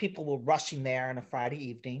 people were rushing there on a Friday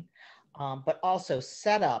evening, but also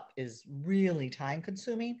setup is really time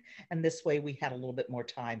consuming. And this way we had a little bit more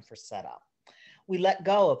time for setup. We let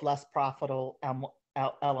go of less profitable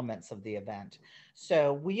elements of the event.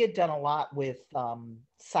 So we had done a lot with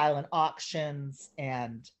silent auctions,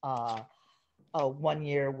 and one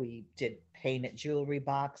year we did painted jewelry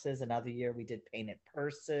boxes. Another year we did painted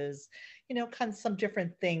purses, kind of some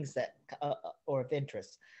different things that or of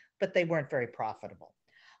interest, but they weren't very profitable.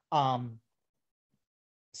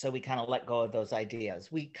 So we kind of let go of those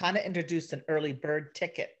ideas. We kind of introduced an early bird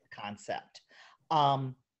ticket concept.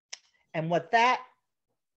 And what that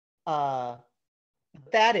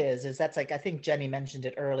is that's like, I think Jenny mentioned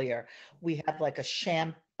it earlier. We have like a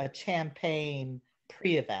champagne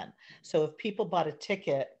pre-event. So if people bought a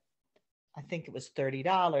ticket, I think it was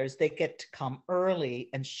 $30, they get to come early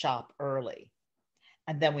and shop early.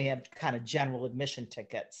 And then we have kind of general admission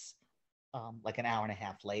tickets, like an hour and a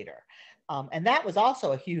half later. And that was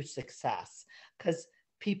also a huge success because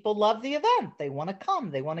people love the event. They want to come,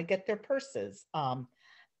 they want to get their purses.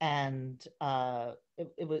 And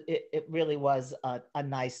it really was a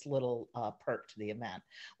nice little perk to the event.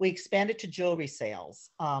 We expanded to jewelry sales,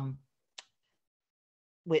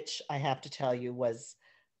 which I have to tell you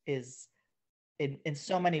is in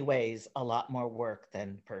so many ways a lot more work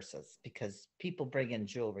than purses, because people bring in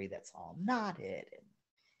jewelry that's all knotted and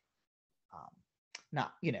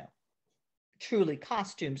not, truly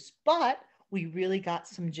costumes, but we really got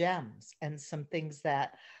some gems and some things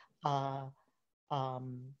that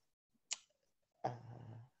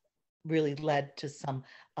really led to some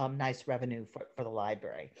nice revenue for the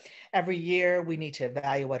library. Every year we need to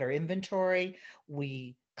evaluate our inventory,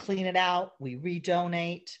 we clean it out, we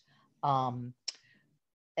redonate,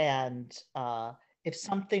 and if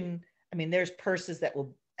something, there's purses that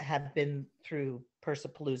will have been through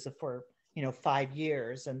Pursapalooza for 5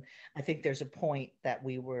 years, and I think there's a point that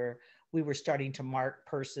we were starting to mark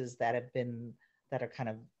purses that are kind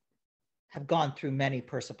of have gone through many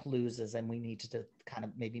Pursapaloozas, and we need to kind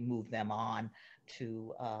of maybe move them on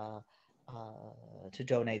to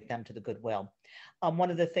donate them to the Goodwill. One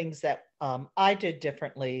of the things that I did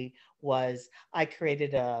differently was I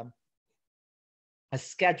created a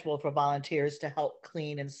schedule for volunteers to help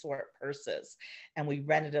clean and sort purses. And we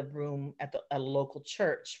rented a room at a local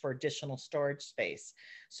church for additional storage space.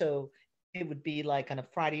 So it would be like on a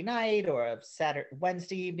Friday night or a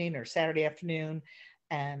Wednesday evening or Saturday afternoon,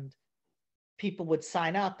 and people would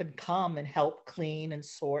sign up and come and help clean and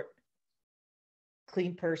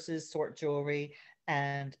clean purses, sort jewelry.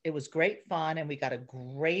 And it was great fun, and we got a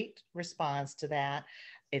great response to that.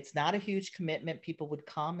 It's not a huge commitment. People would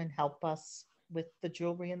come and help us with the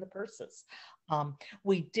jewelry and the purses.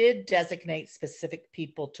 We did designate specific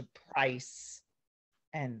people to price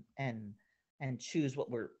and choose what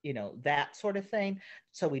we're, that sort of thing.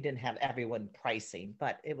 So we didn't have everyone pricing,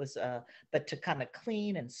 but it was, but to kind of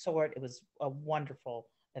clean and sort, it was a wonderful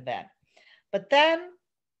event. But then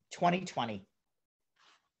 2020,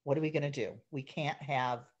 what are we going to do? We can't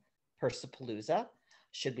have Pursapalooza.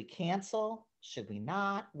 Should we cancel? Should we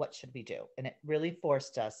not? What should we do? And it really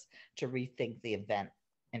forced us to rethink the event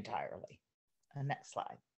entirely. Next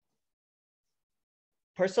slide.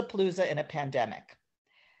 Pursapalooza in a pandemic.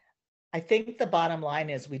 I think the bottom line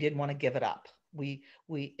is we didn't want to give it up.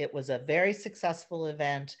 It was a very successful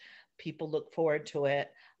event. People look forward to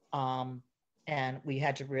it. And we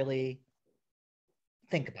had to really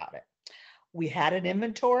think about it. We had an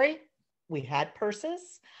inventory. We had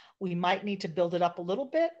purses. We might need to build it up a little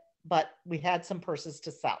bit, but we had some purses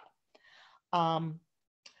to sell.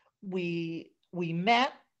 We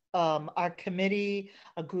met our committee,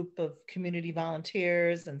 a group of community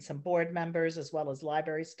volunteers and some board members, as well as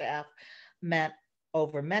library staff, met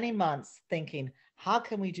over many months thinking, how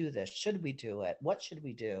can we do this? Should we do it? What should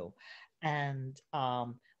we do? And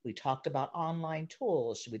we talked about online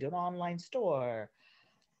tools. Should we do an online store?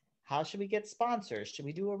 How should we get sponsors? Should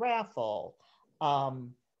we do a raffle?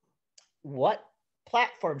 What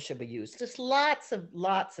platform should we use? Just lots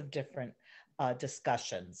of different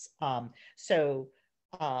discussions.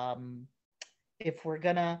 If we're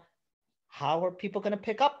gonna How are people going to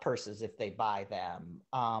pick up purses if they buy them?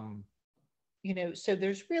 You know, so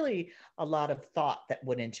there's really a lot of thought that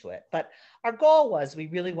went into it. But our goal was we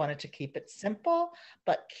really wanted to keep it simple,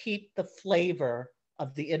 but keep the flavor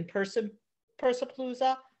of the in-person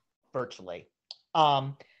Pursapalooza virtually.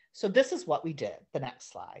 So this is what we did. The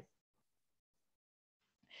next slide.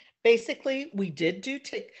 Basically,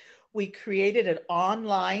 we created an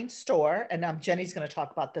online store, and Jenny's going to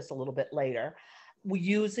talk about this a little bit later. We're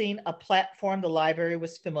using a platform the library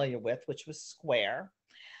was familiar with, which was Square.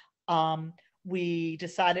 We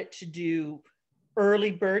decided to do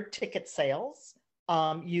early bird ticket sales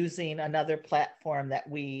using another platform that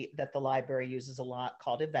the library uses a lot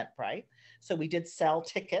called Eventbrite. So we did sell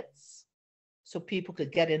tickets so people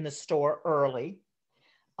could get in the store early.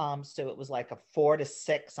 So it was like a 4 to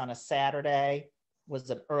 6 on a Saturday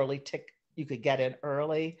was an early ticket. You could get in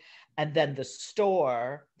early. And then the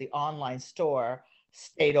store, the online store,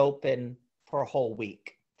 stayed open for a whole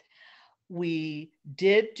week. We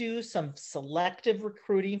did do some selective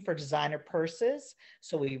recruiting for designer purses.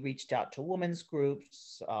 So we reached out to women's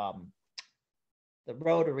groups, the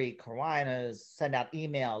Rotary, Kiwanis, send out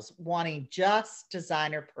emails wanting just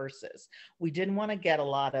designer purses. We didn't want to get a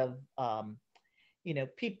lot of, you know,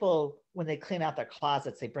 people, when they clean out their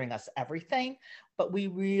closets, they bring us everything, but we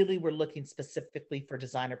really were looking specifically for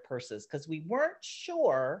designer purses because we weren't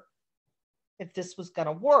sure if this was going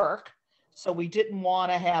to work. So we didn't want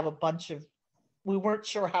to have a bunch of, we weren't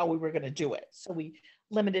sure how we were going to do it. So we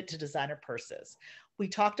limited to designer purses. We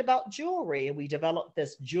talked about jewelry, and we developed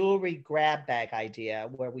this jewelry grab bag idea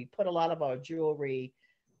where we put a lot of our jewelry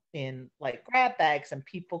in like grab bags, and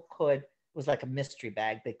people could, it was like a mystery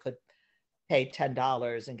bag. They could pay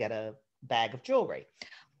 $10 and get a bag of jewelry.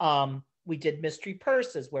 We did mystery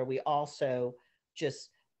purses where we also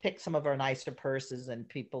just picked some of our nicer purses and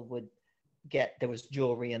people would get, there was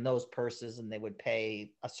jewelry in those purses and they would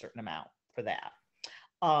pay a certain amount for that.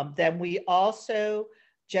 Then we also,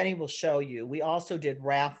 Jenny will show you, we also did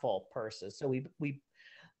raffle purses. So we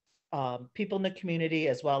people in the community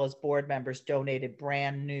as well as board members donated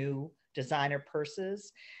brand new designer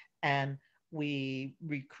purses, and we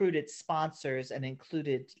recruited sponsors and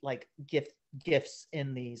included like gifts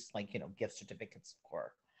in these, like, you know, gift certificates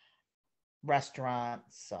for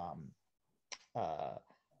restaurants,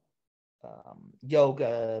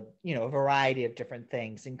 yoga, you know, a variety of different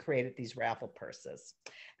things, and created these raffle purses.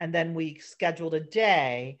 And then we scheduled a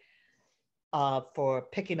day for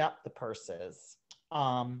picking up the purses.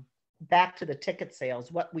 Back to the ticket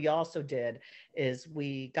sales, what we also did is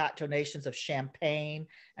we got donations of champagne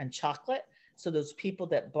and chocolate. So those people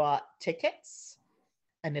that bought tickets,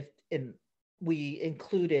 and we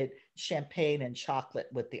included champagne and chocolate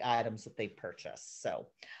with the items that they purchased. So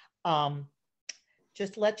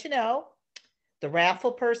just to let you know, the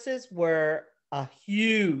raffle purses were a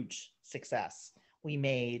huge success. We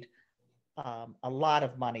made a lot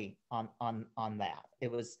of money on that.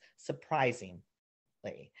 It was surprisingly.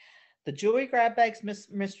 The jewelry grab bags,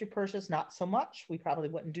 mystery purses, not so much. We probably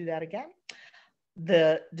wouldn't do that again.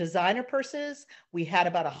 The designer purses, we had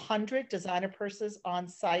about 100 designer purses on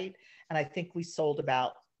site, and I think we sold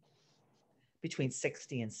about between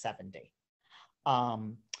 60 and 70.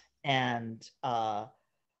 One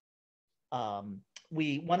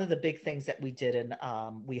of the big things that we did, and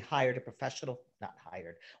we hired a professional, not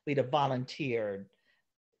hired, we had a volunteer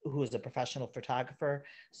who was a professional photographer.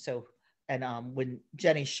 So, and when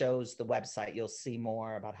Jenny shows the website, you'll see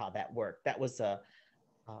more about how that worked. That was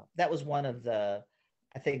one of the,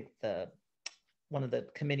 I think one of the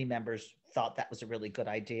committee members thought that was a really good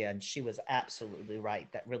idea, and she was absolutely right.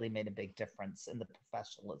 That really made a big difference in the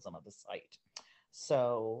professionalism of the site.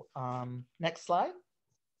 So next slide.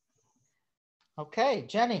 Okay,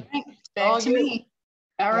 Jenny. Back to me.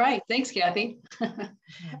 All right, thanks, Kathy. All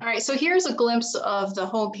right, so here's a glimpse of the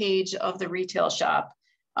homepage of the retail shop.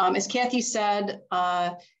 As Kathy said,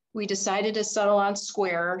 we decided to settle on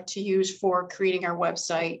Square to use for creating our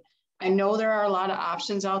website. I know there are a lot of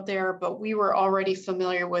options out there, but we were already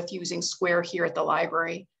familiar with using Square here at the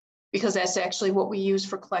library because that's actually what we use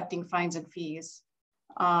for collecting fines and fees.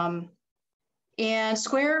 And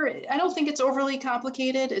Square, I don't think it's overly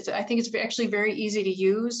complicated. I think it's actually very easy to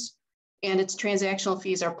use, and its transactional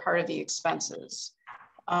fees are part of the expenses.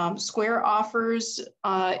 Square offers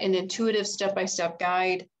an intuitive step-by-step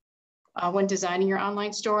guide when designing your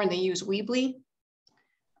online store, and they use Weebly.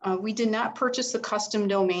 We did not purchase the custom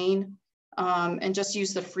domain and just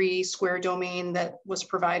use the free Square domain that was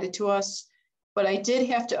provided to us. But I did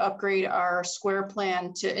have to upgrade our Square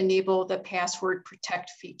plan to enable the password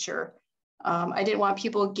protect feature. I didn't want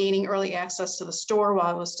people gaining early access to the store while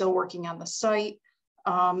I was still working on the site.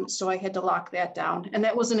 So I had to lock that down. And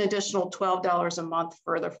that was an additional $12 a month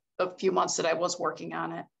for the few months that I was working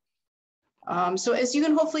on it. So as you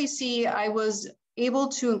can hopefully see, I was able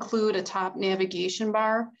to include a top navigation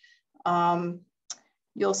bar.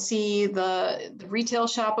 You'll see the retail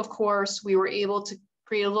shop, of course. We were able to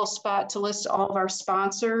create a little spot to list all of our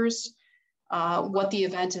sponsors, what the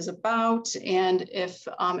event is about, and if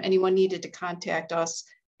anyone needed to contact us,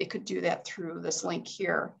 they could do that through this link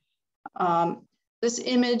here. This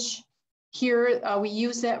image here, we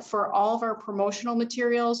use that for all of our promotional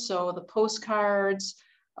materials. So the postcards,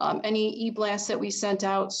 any e-blasts that we sent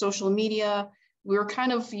out, social media, we were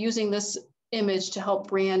kind of using this image to help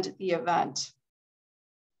brand the event.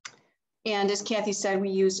 And as Kathy said,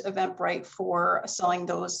 we use Eventbrite for selling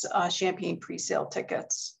those champagne pre-sale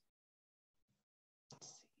tickets.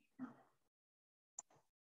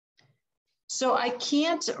 So I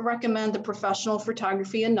can't recommend the professional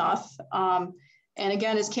photography enough. And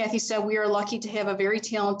again, as Kathy said, we are lucky to have a very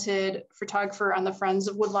talented photographer on the Friends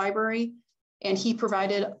of Wood Library, and he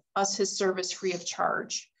provided us his service free of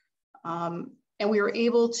charge. And we were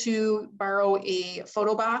able to borrow a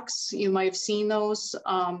photo box. You might have seen those,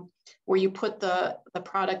 where you put the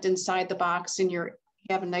product inside the box and you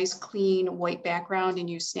have a nice clean white background and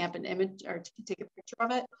you snap an image or take a picture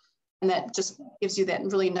of it. And that just gives you that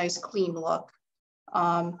really nice clean look.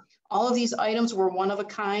 All of these items were one of a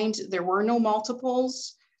kind. There were no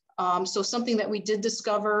multiples. So something that we did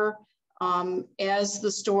discover as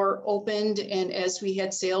the store opened and as we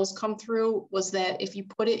had sales come through was that if you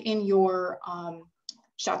put it in your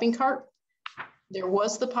shopping cart, there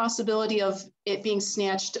was the possibility of it being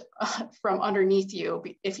snatched from underneath you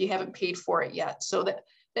if you haven't paid for it yet. So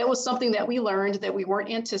that was something that we learned that we weren't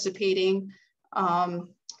anticipating.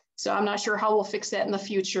 So I'm not sure how we'll fix that in the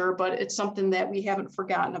future, but it's something that we haven't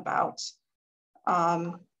forgotten about.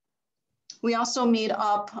 We also made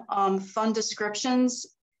up fun descriptions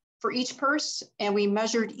for each purse, and we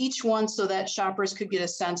measured each one so that shoppers could get a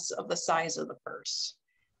sense of the size of the purse.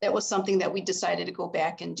 That was something that we decided to go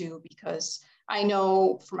back and do because I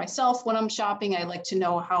know for myself when I'm shopping, I like to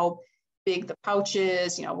know how big the pouch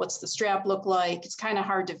is, what's the strap look like. It's kind of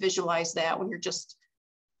hard to visualize that when you're just,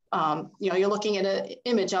 you're looking at an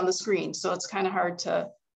image on the screen. So it's kind of hard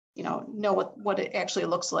to, know what it actually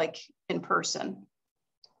looks like in person.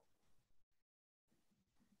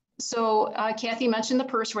 So Kathy mentioned the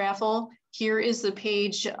purse raffle. Here is the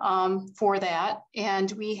page for that.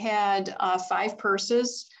 And we had 5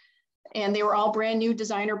 purses and they were all brand new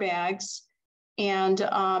designer bags. And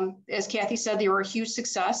as Kathy said, they were a huge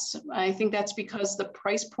success. I think that's because the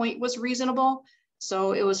price point was reasonable.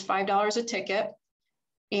 So it was $5 a ticket.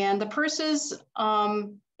 And the purses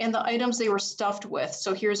and the items they were stuffed with.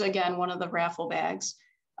 So here's again, one of the raffle bags.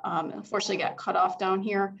 Unfortunately got cut off down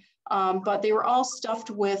here. But they were all stuffed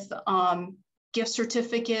with gift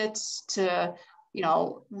certificates to,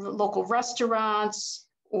 local restaurants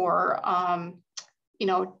or,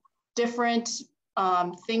 different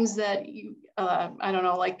things that you, I don't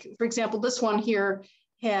know, like, for example, this one here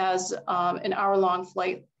has an hour-long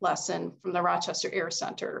flight lesson from the Rochester Air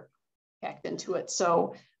Center packed into it.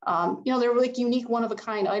 So, they're like unique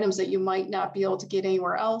one-of-a-kind items that you might not be able to get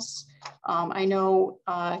anywhere else. I know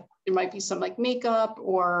there might be some like makeup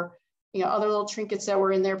or other little trinkets that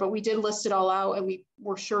were in there, but we did list it all out and we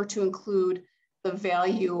were sure to include the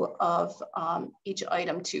value of each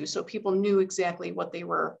item too. So people knew exactly what they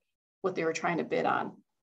were trying to bid on.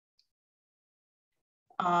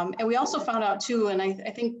 And we also found out too, and I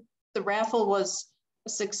think the raffle was a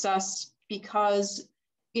success because,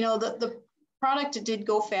 the product did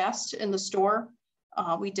go fast in the store.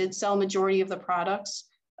 We did sell majority of the products.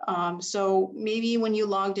 So maybe when you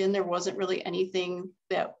logged in, there wasn't really anything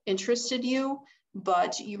that interested you,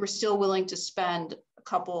 but you were still willing to spend a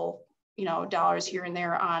couple, dollars here and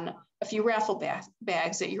there on a few raffle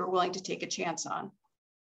bags that you were willing to take a chance on.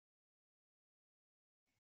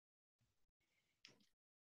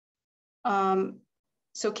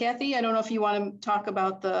 So Kathy, I don't know if you want to talk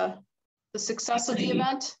about the success of the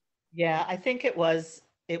event. Yeah, I think it was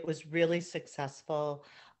really successful.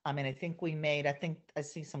 I mean, I think I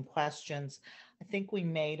see some questions. I think we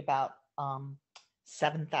made about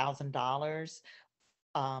 $7,000,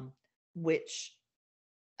 which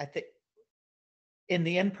I think in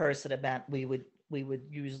the in-person event we were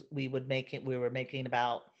making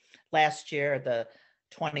about last year, the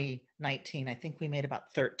 2019, I think we made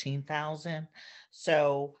about 13,000.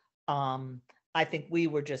 So I think we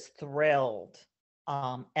were just thrilled,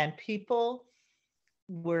 and people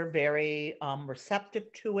were very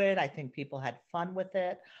receptive to it. I think people had fun with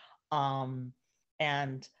it. And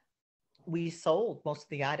we sold most of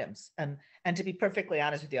the items. And to be perfectly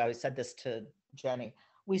honest with you, I always said this to Jenny,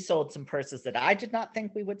 we sold some purses that I did not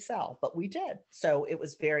think we would sell, but we did. So it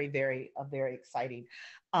was very, very, very exciting.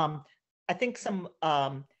 I think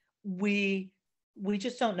we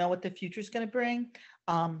just don't know what the future is going to bring.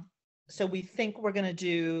 So we think we're going to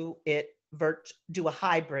do a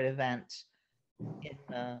hybrid event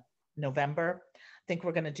in November. I think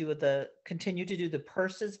we're going to continue to do the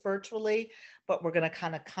purses virtually, but we're going to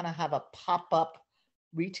kind of have a pop-up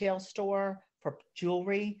retail store for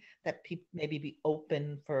jewelry that maybe be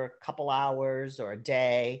open for a couple hours or a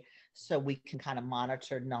day, so we can kind of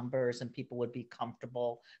monitor numbers and people would be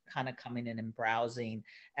comfortable kind of coming in and browsing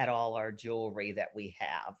at all our jewelry that we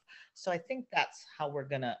have. So I think that's how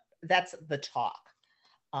that's the talk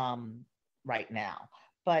right now.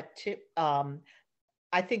 But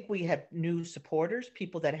I think we have new supporters,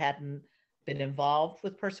 people that hadn't been involved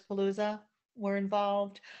with Pursapalooza were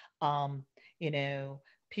involved.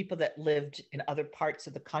 People that lived in other parts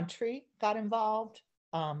of the country got involved.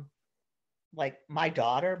 Like my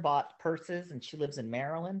daughter bought purses and she lives in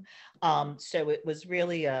Maryland. So it was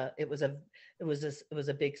really it was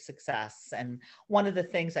a big success. And one of the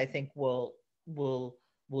things I think we'll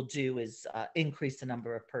do is increase the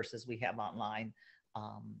number of purses we have online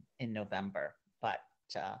in November. But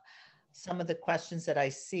some of the questions that I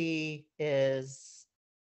see is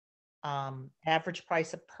average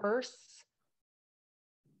price of purse.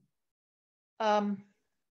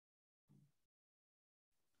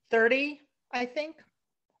 30, I think.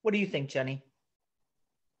 What do you think, Jenny?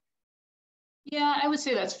 Yeah, I would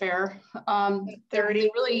say that's fair.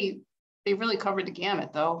 30. They really covered the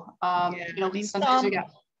gamut, though. Sometimes we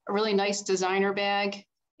got a really nice designer bag,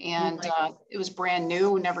 and it was brand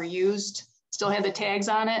new, never used, still had the tags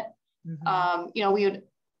on it. Mm-hmm. We would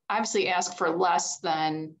obviously ask for less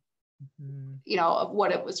than, of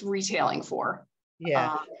what it was retailing for.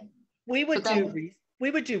 Yeah. We would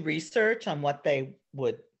do research on what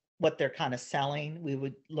they're kind of selling. We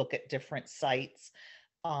would look at different sites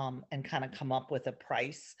and kind of come up with a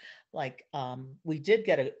price. Like we did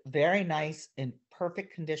get a very nice in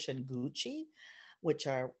perfect condition Gucci, which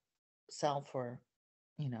sell for,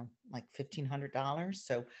 like $1,500.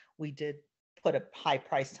 So we did put a high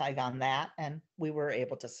price tag on that and we were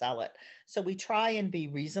able to sell it. So we try and be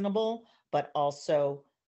reasonable, but also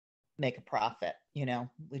make a profit. We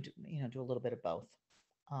do, do a little bit of both.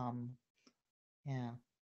 Yeah.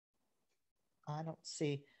 I don't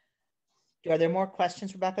see. Are there more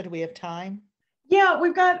questions, Rebecca? Do we have time? Yeah,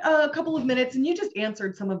 we've got a couple of minutes and you just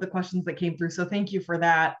answered some of the questions that came through. So thank you for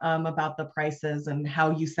that about the prices and how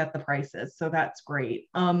you set the prices. So that's great.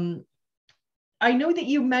 I know that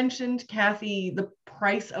you mentioned, Kathy, the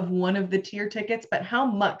price of one of the tier tickets, but how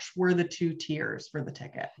much were the 2 tiers for the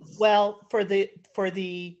tickets? Well, for the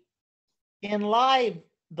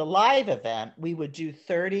live event, we would do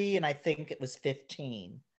 30 and I think it was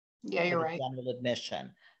 15. Yeah, you're right. General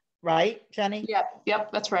admission, right, Jenny?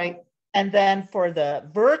 Yep, that's right. And then for the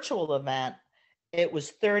virtual event, it was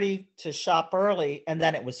 30 to shop early and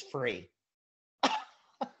then it was free.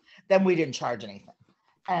 Then we didn't charge anything.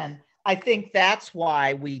 And I think that's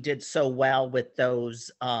why we did so well with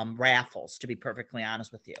those raffles, to be perfectly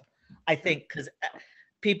honest with you. I think because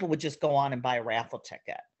people would just go on and buy a raffle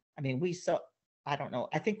ticket. I mean, I don't know.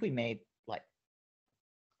 I think we made like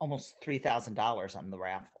almost $3,000 on the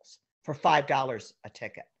raffles for $5 a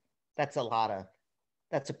ticket. That's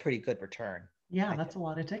a pretty good return. Yeah, that's a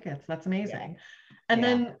lot of tickets. That's amazing. Yeah. And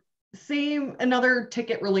then another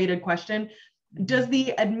ticket related question. Does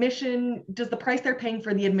the price they're paying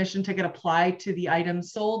for the admission ticket apply to the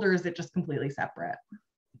items sold, or is it just completely separate?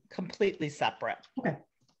 Completely separate. Okay.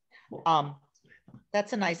 Cool.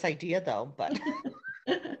 That's a nice idea though, but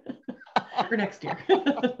for next year.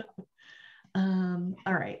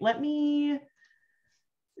 All right, let me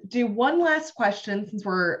do one last question since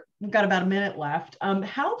we've got about a minute left.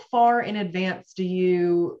 How far in advance do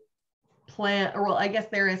you plan, or well, I guess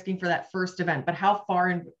they're asking for that first event, but how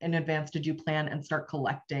far in advance did you plan and start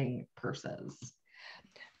collecting purses?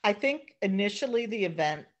 I think initially the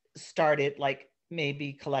event started like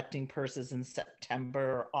maybe collecting purses in September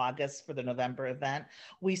or August for the November event.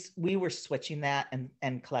 We were switching that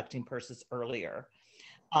and collecting purses earlier.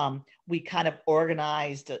 We kind of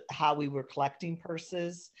organized how we were collecting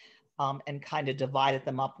purses and kind of divided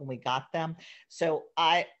them up when we got them. So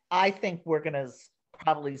I think we're going to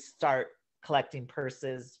probably start collecting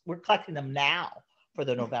purses. We're collecting them now for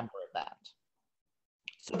the November event.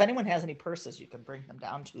 So if anyone has any purses, you can bring them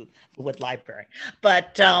down to the Wood Library.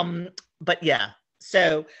 But yeah,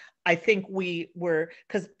 so I think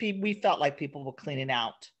because we felt like people were cleaning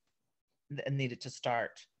out and needed to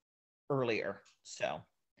start earlier. So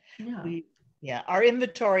Yeah. Our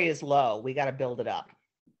inventory is low. We got to build it up.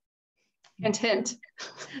 Hint, hint.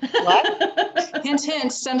 What? Hint,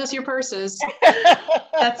 hint, send us your purses.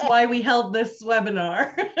 That's why we held this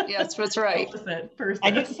webinar. Yes, that's right.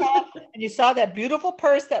 And you saw that beautiful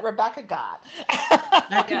purse that Rebecca got.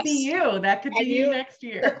 That could be you. That could be you next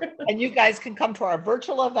year. And you guys can come to our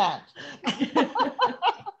virtual event.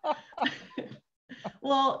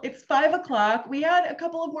 Well, it's 5 o'clock. We had a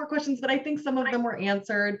couple of more questions, but I think some of them were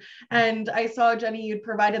answered. And I saw, Jenny, you'd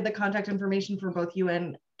provided the contact information for both you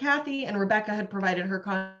and Kathy, and Rebecca had provided her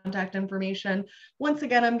contact information. Once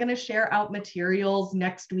again, I'm going to share out materials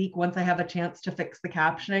next week once I have a chance to fix the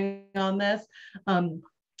captioning on this. And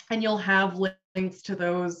you'll have links to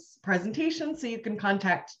those presentations so you can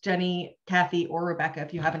contact Jenny, Kathy, or Rebecca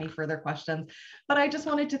if you have any further questions. But I just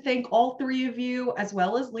wanted to thank all three of you, as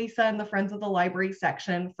well as Lisa and the Friends of the Library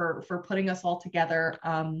section for putting us all together.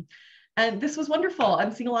 And this was wonderful.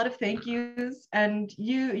 I'm seeing a lot of thank yous, and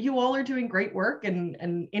you all are doing great work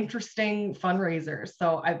and interesting fundraisers.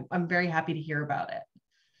 So I'm very happy to hear about it.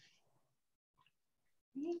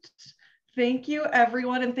 Thank you,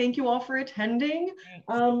 everyone, and thank you all for attending.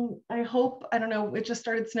 I hope, I don't know, it just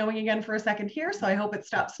started snowing again for a second here, so I hope it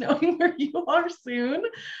stops snowing where you are soon.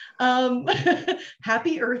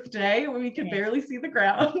 Happy Earth Day, when we can barely see the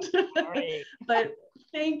ground. But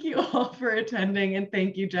thank you all for attending, and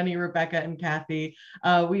thank you, Jenny, Rebecca, and Kathy.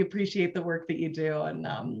 We appreciate the work that you do, and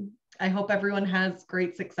I hope everyone has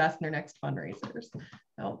great success in their next fundraisers.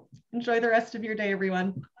 So enjoy the rest of your day,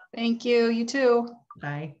 everyone. Thank you. You too.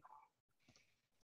 Bye.